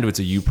comes down to it's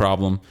a you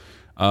problem.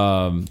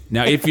 Now,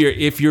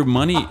 if your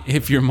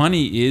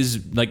money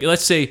is, like,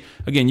 let's say,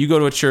 again, you go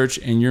to a church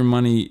and your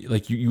money,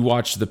 like, you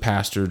watch the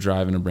pastor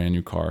driving a brand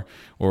new car,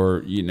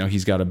 or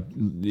he's got a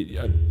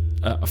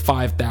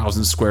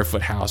 5,000 square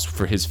foot house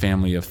for his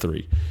family of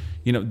 3.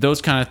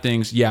 Those kind of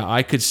things. Yeah,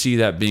 I could see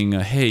that being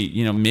hey,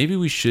 maybe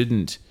we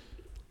shouldn't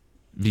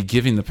be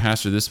giving the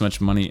pastor this much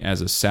money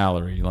as a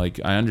salary. Like,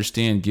 I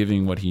understand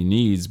giving what he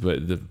needs, but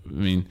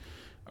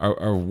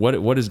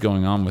what is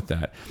going on with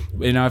that?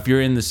 Now, if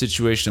you're in the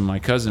situation of my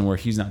cousin where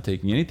he's not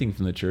taking anything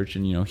from the church,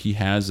 and he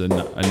has a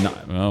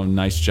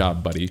nice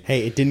job, buddy.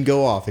 Hey, it didn't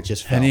go off; it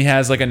just fell. And he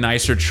has like a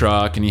nicer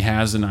truck, and he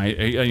has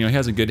he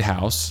has a good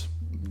house.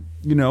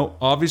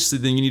 Obviously,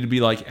 then you need to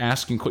be like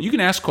asking. You can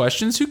ask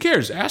questions. Who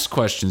cares? Ask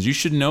questions. You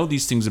should know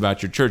these things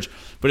about your church.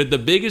 But the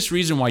biggest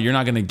reason why you're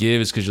not going to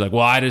give is because you're like,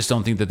 well, I just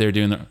don't think that they're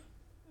doing that.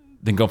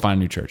 Then go find a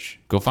new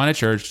church. Go find a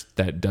church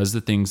that does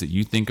the things that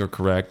you think are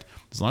correct.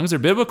 As long as they're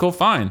biblical,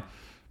 fine.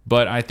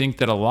 But I think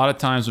that a lot of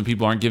times when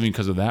people aren't giving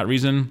because of that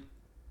reason,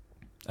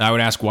 I would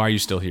ask, why are you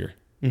still here?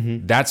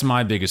 Mm-hmm. That's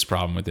my biggest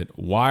problem with it.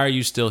 Why are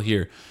you still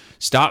here?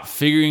 Stop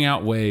figuring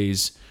out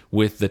ways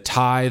with the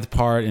tithe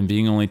part and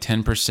being only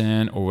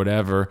 10% or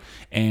whatever,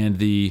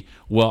 and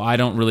I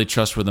don't really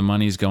trust where the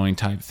money's going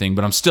type thing,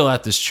 but I'm still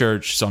at this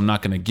church, so I'm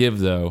not going to give,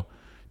 though,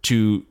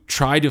 to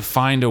try to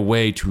find a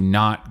way to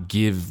not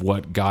give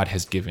what God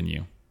has given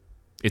you.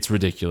 It's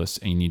ridiculous,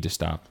 and you need to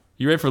stop.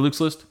 You ready for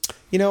Luke's List?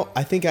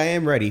 I think I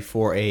am ready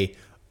for a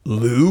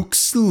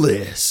Luke's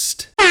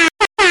List.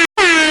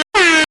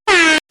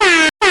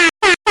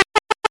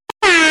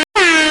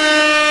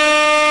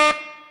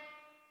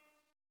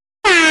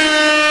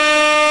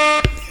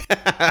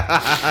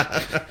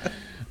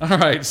 All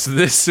right, so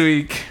this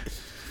week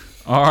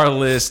our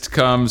list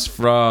comes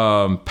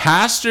from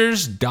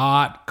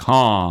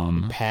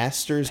pastors.com.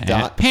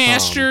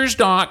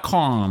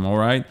 Pastors.com, all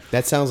right?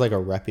 That sounds like a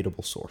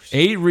reputable source.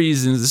 8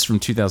 reasons. This is from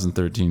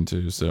 2013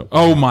 too. So,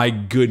 oh my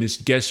goodness,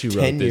 guess who wrote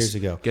this? 10 years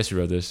ago. Guess who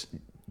wrote this?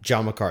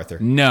 John MacArthur.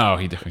 No,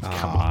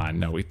 come on.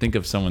 No, we think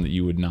of someone that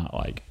you would not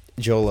like.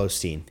 Joel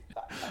Osteen.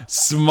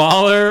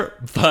 Smaller,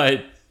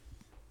 but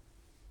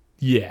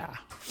yeah.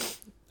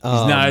 He's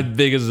not as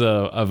big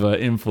of an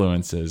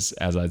influence as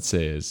I'd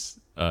say as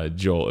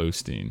Joel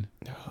Osteen.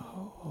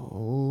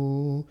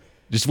 Oh.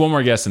 Just one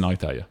more guess and I'll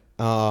tell you.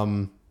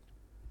 I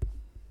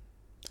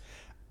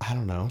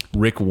don't know.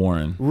 Rick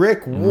Warren.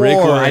 Rick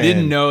Warren. I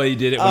didn't know he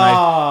did it. When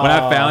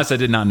I found this, I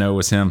did not know it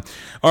was him.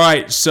 All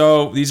right,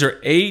 so these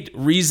are 8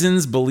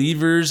 reasons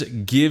believers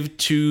give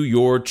to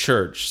your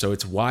church. So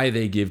it's why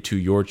they give to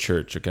your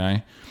church,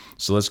 okay?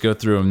 So let's go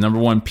through them. Number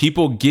 1,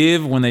 people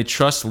give when they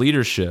trust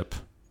leadership.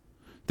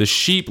 The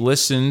sheep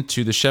listen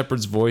to the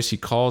shepherd's voice. He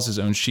calls his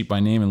own sheep by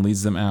name and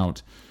leads them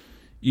out.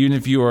 Even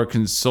if you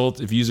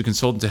use a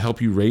consultant to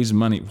help you raise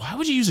money. Why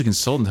would you use a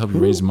consultant to help you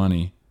raise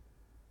money?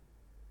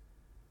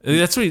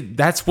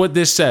 That's what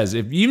this says.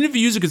 Even if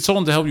you use a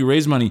consultant to help you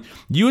raise money,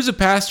 you as a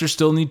pastor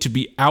still need to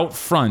be out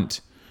front,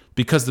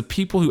 because the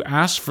people who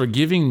ask for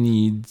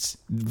giving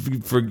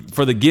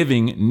for the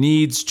giving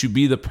needs to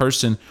be the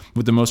person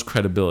with the most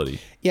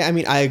credibility. Yeah, I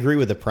mean, I agree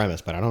with the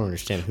premise, but I don't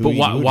understand who. But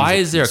why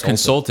is there a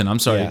consultant? I'm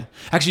sorry. Yeah.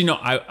 Actually, no.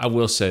 I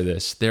will say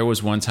this. There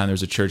was one time there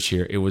was a church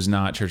here. It was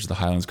not Church of the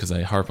Highlands because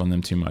I harp on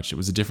them too much. It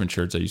was a different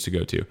church I used to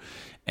go to,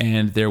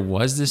 and there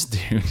was this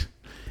dude,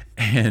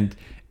 and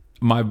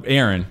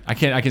Aaron. I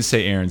can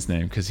say Aaron's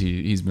name because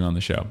he's been on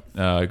the show.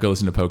 Go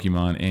listen to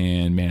Pokemon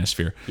and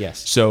Manosphere.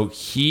 Yes. So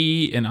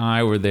he and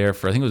I were there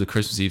for, I think it was a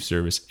Christmas Eve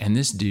service, and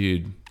this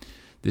dude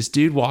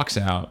walks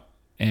out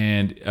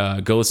and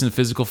go listen to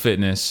Physical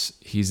Fitness.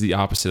 He's the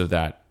opposite of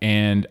that,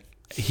 and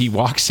he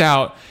walks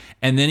out,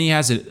 and then he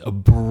has a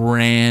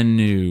brand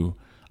new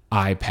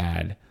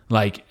iPad,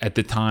 like at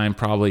the time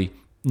probably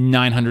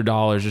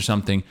 $900 or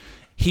something.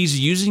 He's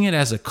using it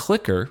as a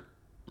clicker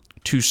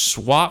to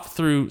swap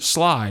through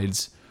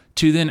slides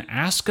to then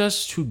ask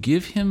us to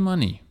give him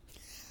money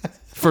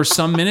for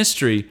some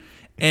ministry.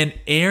 And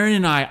Aaron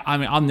and I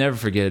mean, I'll never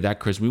forget it. That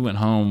Chris, we went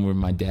home with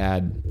my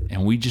dad,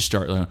 and we just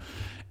started.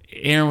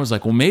 Aaron was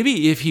like, well,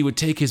 maybe if he would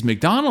take his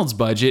McDonald's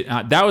budget.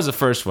 That was the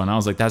first one. I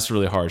was like, that's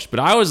really harsh.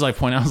 But I was like,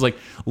 pointing out, I was like,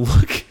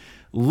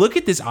 look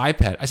at this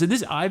iPad. I said,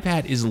 this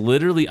iPad is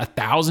literally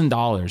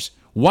 $1,000.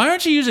 Why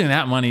aren't you using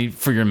that money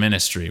for your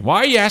ministry? Why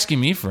are you asking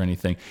me for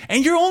anything?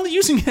 And you're only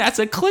using it as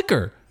a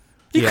clicker.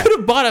 You could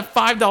have bought a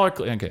 $5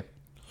 clicker. Okay,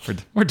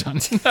 we're done.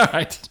 All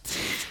right.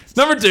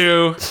 Number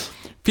 2,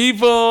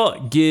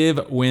 people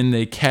give when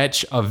they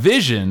catch a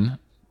vision,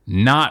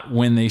 not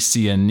when they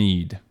see a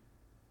need.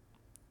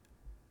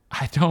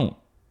 I don't.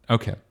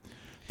 Okay.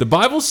 The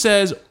Bible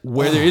says,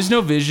 where there is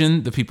no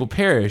vision, the people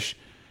perish.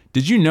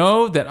 Did you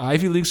know that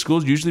Ivy League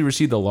schools usually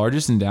receive the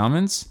largest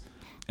endowments?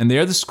 And they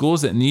are the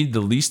schools that need the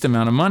least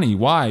amount of money.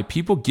 Why?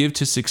 People give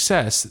to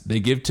success. They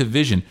give to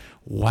vision.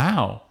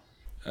 Wow.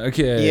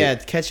 Okay. Yeah,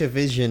 catch a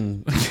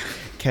vision.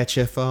 Catch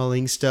a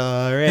falling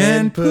star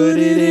and put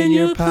it in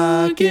your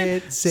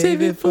pocket.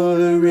 Save it for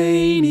a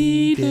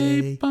rainy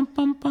day. Bum,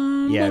 bum,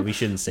 bum. Yeah, we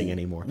shouldn't sing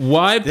anymore.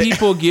 Why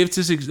people give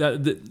to success?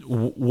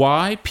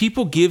 Why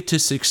people give to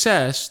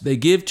success? They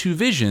give to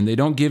vision. They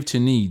don't give to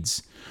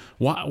needs.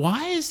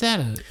 Why is that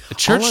a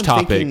church All I'm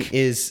topic? thinking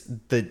is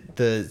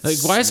the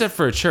like, why is that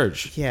for a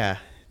church? Yeah,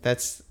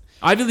 that's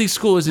Ivy League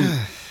school isn't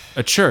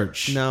a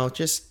church. no.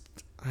 Just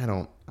I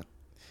don't.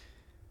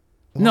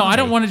 No, I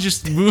don't want to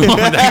just move on.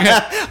 What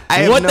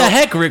the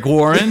heck, Rick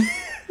Warren?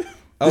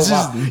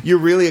 You're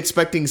really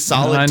expecting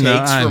solid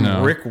takes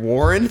from Rick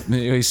Warren?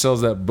 He sells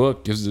that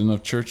book, gives it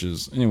enough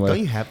churches. Anyway, Don't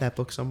you have that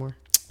book somewhere?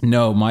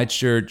 No, my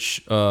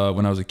church,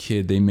 when I was a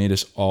kid, they made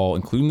us all,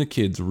 including the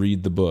kids,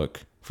 read the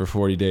book for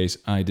 40 days.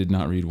 I did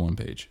not read one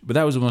page. But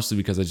that was mostly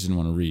because I just didn't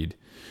want to read.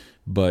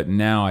 But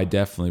now I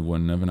definitely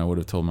wouldn't have, and I would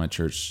have told my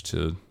church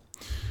to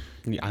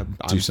I'm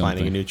do something.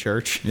 finding a new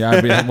church.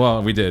 Yeah,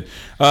 well, we did.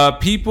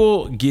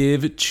 People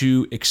give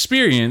to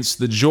experience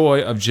the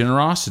joy of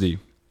generosity.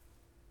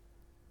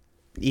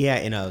 Yeah,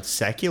 in a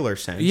secular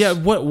sense. Yeah,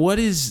 what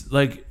is,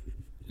 like,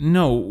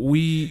 no,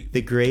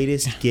 The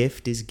greatest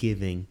gift is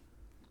giving.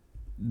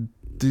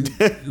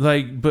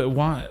 Like, but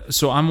why?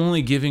 So I'm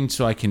only giving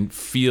so I can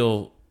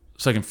feel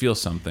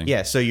something.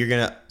 Yeah, so you're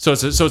gonna. So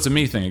it's a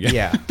me thing again.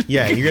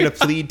 Yeah. You're gonna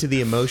plead to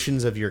the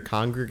emotions of your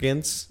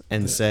congregants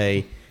and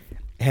say,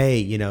 "Hey,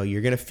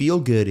 you're gonna feel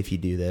good if you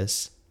do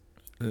this."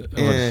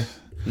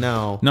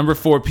 No. Number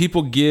 4,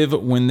 people give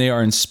when they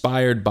are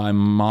inspired by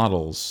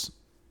models.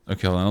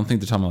 Okay, well, I don't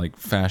think they're talking about like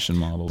fashion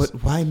models.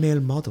 But why male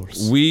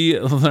models? We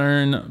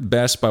learn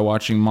best by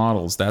watching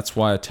models. That's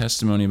why a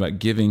testimony about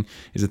giving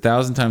is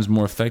 1,000 times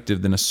more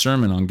effective than a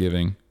sermon on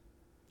giving.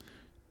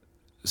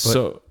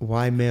 But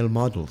why male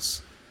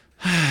models?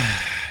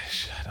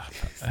 Shut up.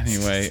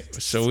 Anyway,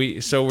 so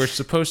we're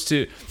supposed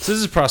to. So this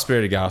is a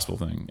prosperity gospel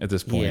thing at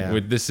this point. Yeah.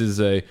 This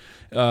is a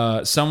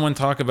someone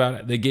talk about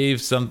it. They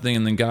gave something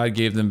and then God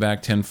gave them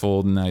back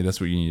tenfold, and now that's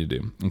what you need to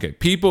do. Okay,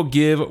 people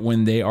give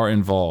when they are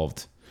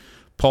involved.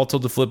 Paul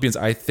told the Philippians,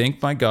 "I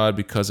thank my God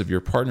because of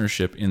your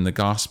partnership in the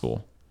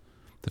gospel."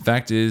 The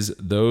fact is,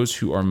 those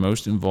who are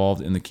most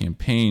involved in the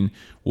campaign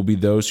will be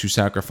those who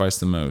sacrifice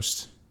the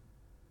most.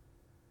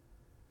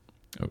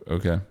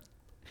 Okay.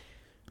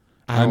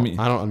 I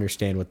don't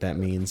understand what that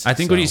means. I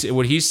think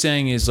what he's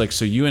saying is, like,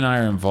 so you and I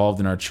are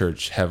involved in our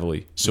church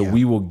heavily, so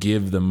we will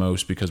give the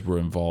most because we're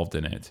involved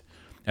in it,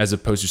 as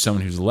opposed to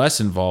someone who's less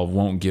involved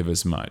won't give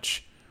as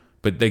much.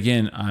 But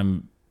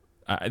again,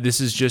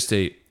 this is just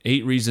 8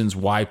 reasons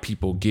why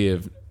people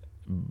give,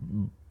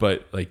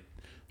 but like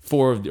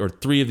 4 or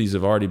 3 of these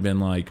have already been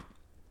like,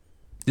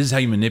 this is how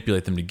you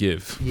manipulate them to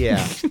give.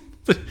 Yeah.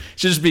 It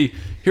should just be,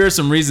 here are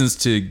some reasons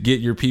to get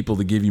your people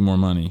to give you more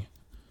money.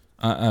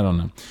 I don't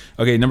know.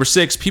 Okay, number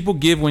 6, people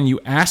give when you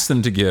ask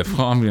them to give.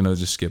 Well, I'm going to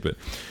just skip it.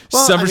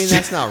 Well,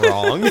 that's not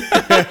wrong.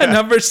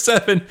 Number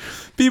 7,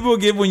 people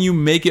give when you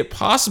make it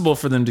possible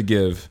for them to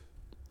give.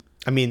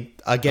 I mean,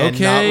 again,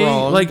 not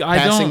wrong. Like,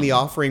 passing the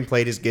offering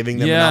plate is giving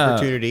them an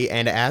opportunity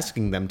and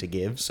asking them to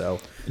give.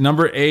 So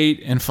number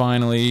 8, and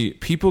finally,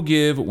 people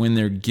give when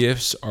their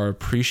gifts are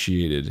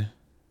appreciated.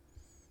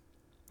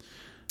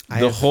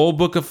 The whole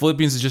book of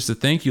Philippians is just a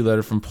thank you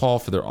letter from Paul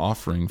for their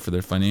offering, for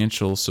their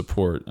financial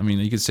support. I mean,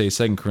 you could say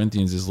 2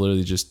 Corinthians is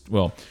literally just,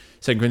 2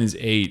 Corinthians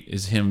 8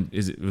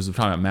 it was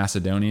talking about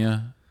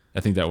Macedonia.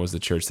 I think that was the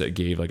church that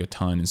gave like a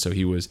ton. And so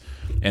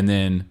and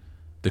then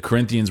the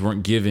Corinthians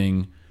weren't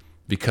giving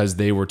because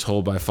they were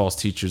told by false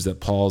teachers that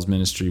Paul's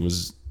ministry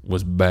was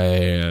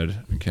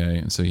bad. Okay.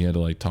 And so he had to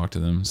like talk to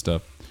them and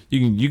stuff.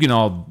 You can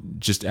all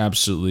just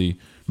absolutely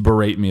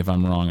berate me if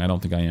I'm wrong. I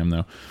don't think I am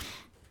though.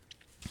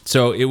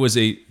 So it was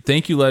a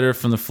thank you letter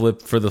for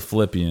the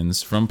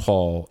Philippians from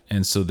Paul,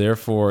 and so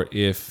therefore,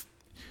 if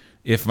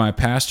my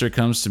pastor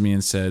comes to me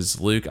and says,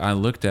 "Luke, I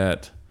looked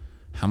at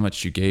how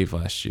much you gave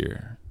last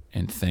year,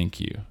 and thank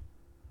you,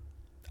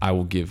 I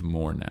will give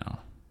more now."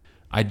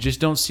 I just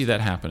don't see that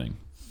happening.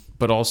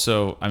 But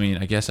also, I mean,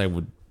 I guess I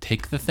would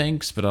take the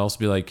thanks, but I'd also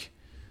be like,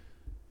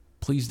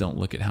 please don't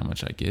look at how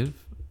much I give,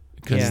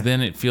 because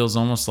then it feels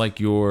almost like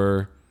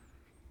you're.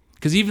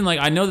 because even like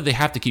I know that they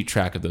have to keep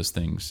track of those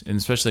things, and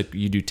especially like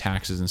you do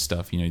taxes and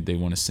stuff, you know, they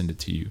want to send it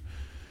to you.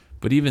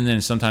 But even then,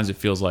 sometimes it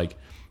feels like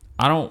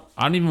I don't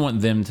even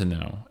want them to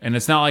know, and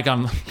it's not like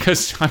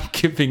because I'm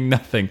giving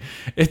nothing.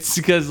 It's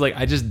because like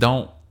I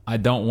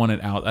don't want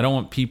it out. I don't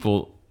want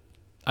people.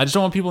 I just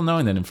don't want people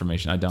knowing that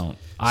information. I don't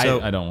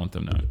want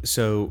them knowing.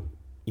 So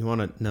you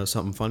want to know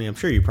something funny? I'm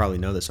sure you probably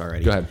know this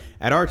already. Go ahead.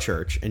 At our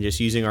church, and just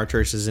using our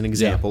church as an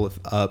example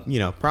of, you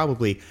know,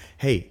 probably,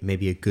 hey,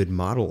 maybe a good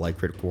model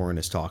like Rick Warren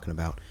is talking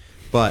about.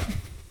 But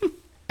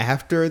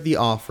after the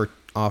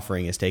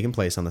offering has taken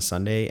place on the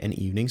Sunday and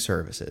evening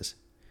services,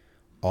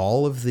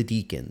 all of the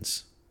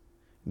deacons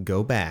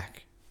go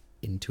back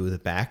into the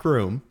back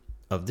room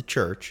of the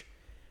church,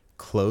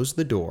 close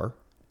the door,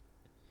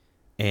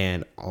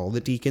 and all the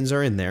deacons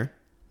are in there.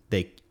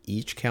 They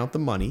each count the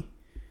money.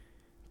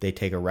 They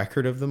take a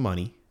record of the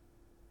money.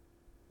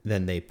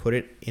 Then they put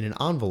it in an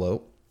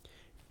envelope,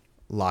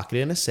 lock it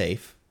in a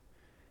safe,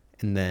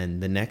 and then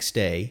the next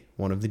day,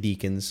 one of the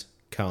deacons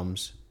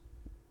comes,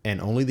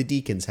 and only the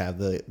deacons have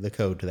the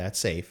code to that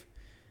safe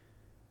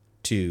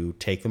to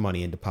take the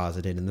money and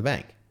deposit it in the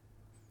bank.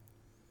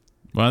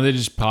 Why don't they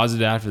just pause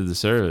it after the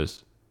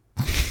service?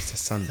 It's a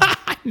Sunday.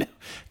 I know.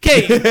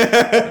 Okay,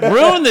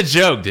 ruin the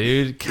joke,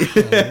 dude.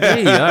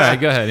 Golly. All right,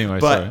 go ahead. Anyway,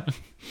 but sorry.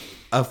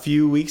 A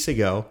few weeks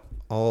ago,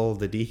 all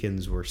the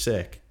deacons were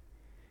sick,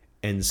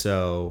 and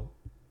so,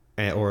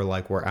 or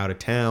like were out of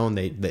town.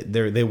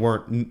 They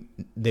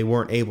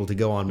weren't able to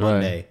go on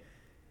Monday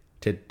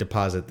to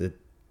deposit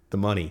the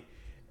money,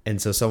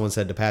 and so someone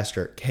said to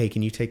Pastor, "Hey,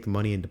 can you take the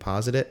money and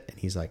deposit it?" And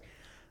he's like,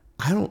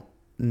 "I don't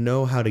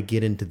know how to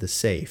get into the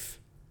safe."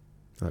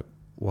 I'm like,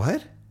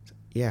 what?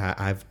 Yeah,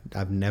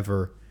 I've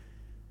never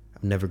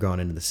gone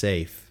into the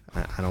safe.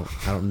 I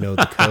don't know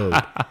the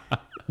code.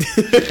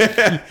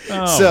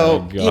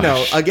 So, you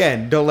know,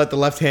 again, don't let the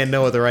left hand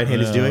know what the right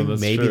hand is doing.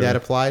 Maybe that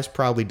applies.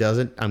 Probably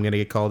doesn't. I'm going to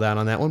get called out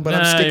on that one, but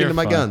I'm sticking to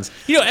my guns.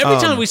 You know, every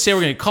time we say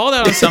we're going to get called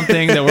out on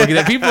something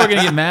that people are going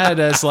to get mad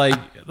at us,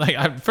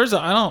 first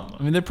of all,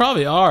 I mean, they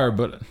probably are,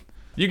 but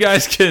you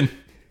guys can,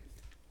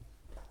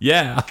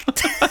 yeah.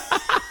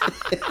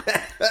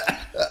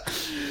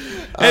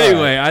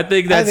 Anyway, I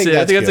think that's it.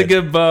 I think that's a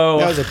good bow.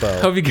 That was a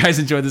bow. Hope you guys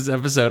enjoyed this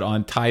episode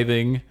on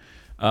tithing.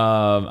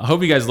 I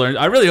hope you guys learned.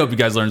 I really hope you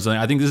guys learned something.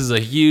 I think this is a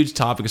huge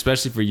topic,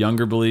 especially for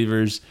younger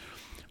believers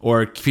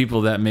or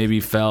people that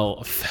maybe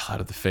fell out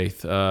of the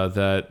faith,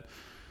 that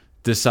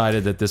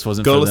decided that this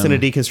wasn't for them. Go listen to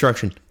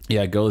Deconstruction.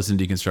 Yeah, go listen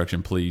to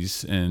Deconstruction,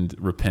 please, and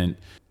repent.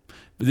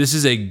 But this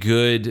is a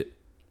good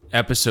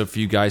episode for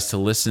you guys to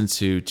listen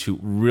to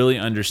really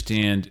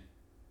understand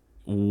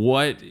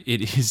what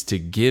it is to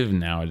give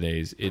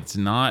nowadays. It's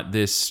not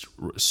this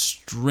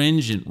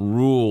stringent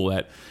rule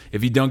that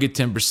if you don't get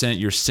 10%,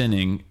 you're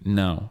sinning.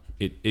 No.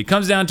 It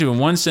comes down to, in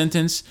one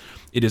sentence,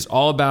 it is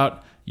all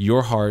about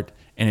your heart,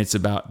 and it's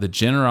about the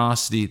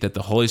generosity that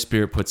the Holy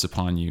Spirit puts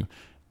upon you.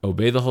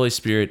 Obey the Holy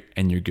Spirit,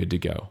 and you're good to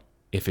go.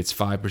 If it's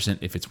 5%,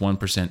 if it's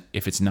 1%,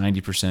 if it's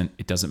 90%,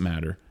 it doesn't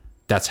matter.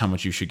 That's how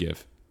much you should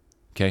give.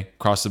 Okay?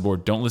 Across the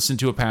board. Don't listen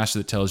to a pastor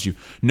that tells you,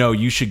 no,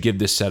 you should give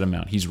this set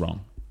amount. He's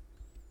wrong.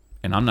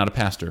 And I'm not a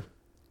pastor.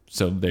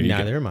 So there you go.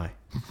 Neither am I.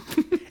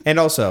 And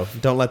also,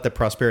 don't let the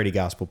prosperity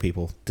gospel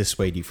people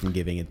dissuade you from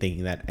giving and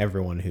thinking that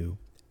everyone who,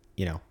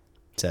 you know,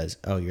 says,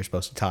 oh, you're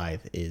supposed to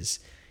tithe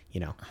is,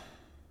 you know,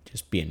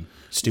 just being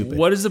stupid.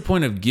 What is the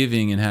point of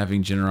giving and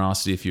having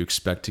generosity if you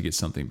expect to get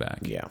something back?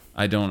 Yeah.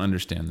 I don't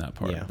understand that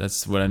part. Yeah.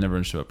 That's what I never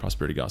understood about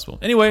prosperity gospel.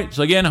 Anyway,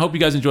 so again, I hope you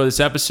guys enjoy this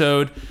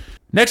episode.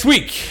 Next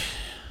week,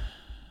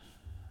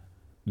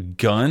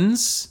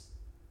 guns.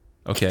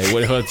 Okay,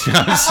 what I'm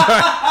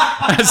sorry.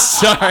 I'm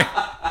sorry.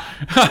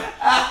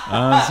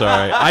 I'm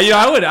sorry.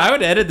 I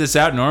would edit this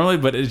out normally,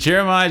 but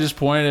Jeremiah just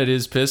pointed at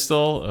his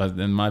pistol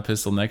and my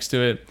pistol next to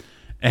it,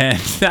 and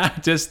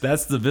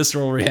that's the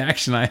visceral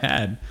reaction I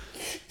had.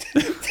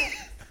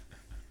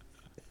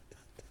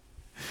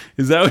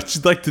 Is that what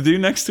you'd like to do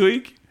next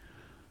week?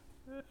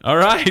 All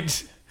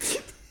right.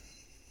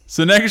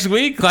 So next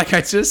week, like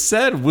I just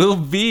said, will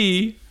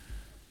be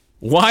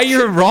why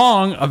you're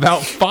wrong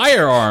about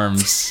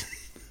firearms.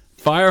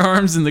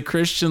 Firearms in the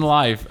Christian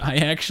life. I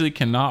actually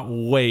cannot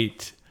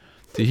wait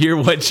to hear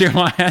what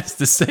Jeremiah has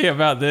to say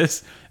about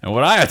this and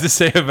what I have to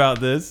say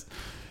about this.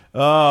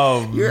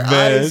 Oh, Your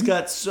man. eyes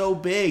got so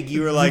big.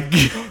 You were like,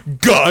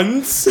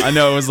 guns? I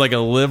know, it was like a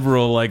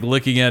liberal, like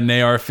looking at an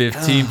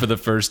AR-15 for the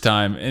first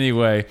time.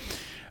 Anyway,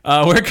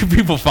 where can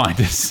people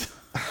find us?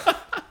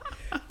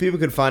 People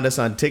can find us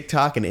on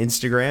TikTok and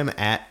Instagram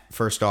at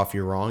First Off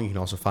You're Wrong. You can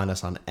also find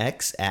us on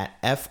X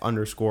at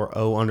F_O_Y_W.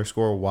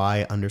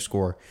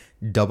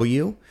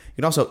 You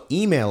can also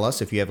email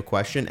us if you have a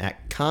question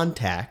at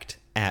contact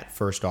at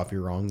First Off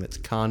You're Wrong. That's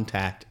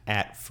contact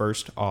at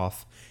First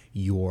Off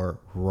You're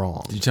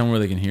Wrong. Did you tell them where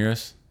they can hear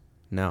us?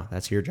 No,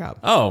 that's your job.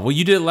 Oh, well,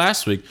 you did it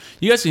last week.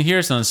 You guys can hear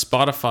us on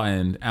Spotify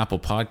and Apple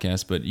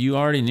Podcasts, but you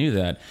already knew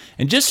that.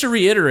 And just to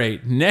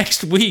reiterate,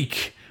 next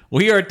week,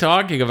 we are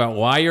talking about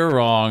why you're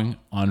wrong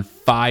on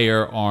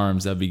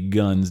firearms. That'd be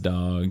guns,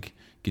 dog.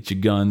 Get your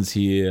guns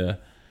here.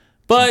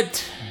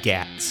 But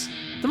Gats.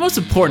 the most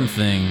important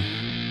thing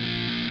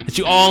that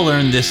you all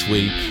learned this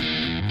week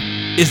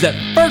is that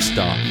first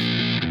off,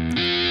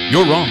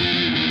 you're wrong.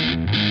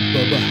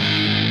 Bye-bye.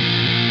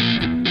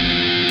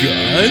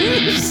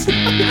 Guns?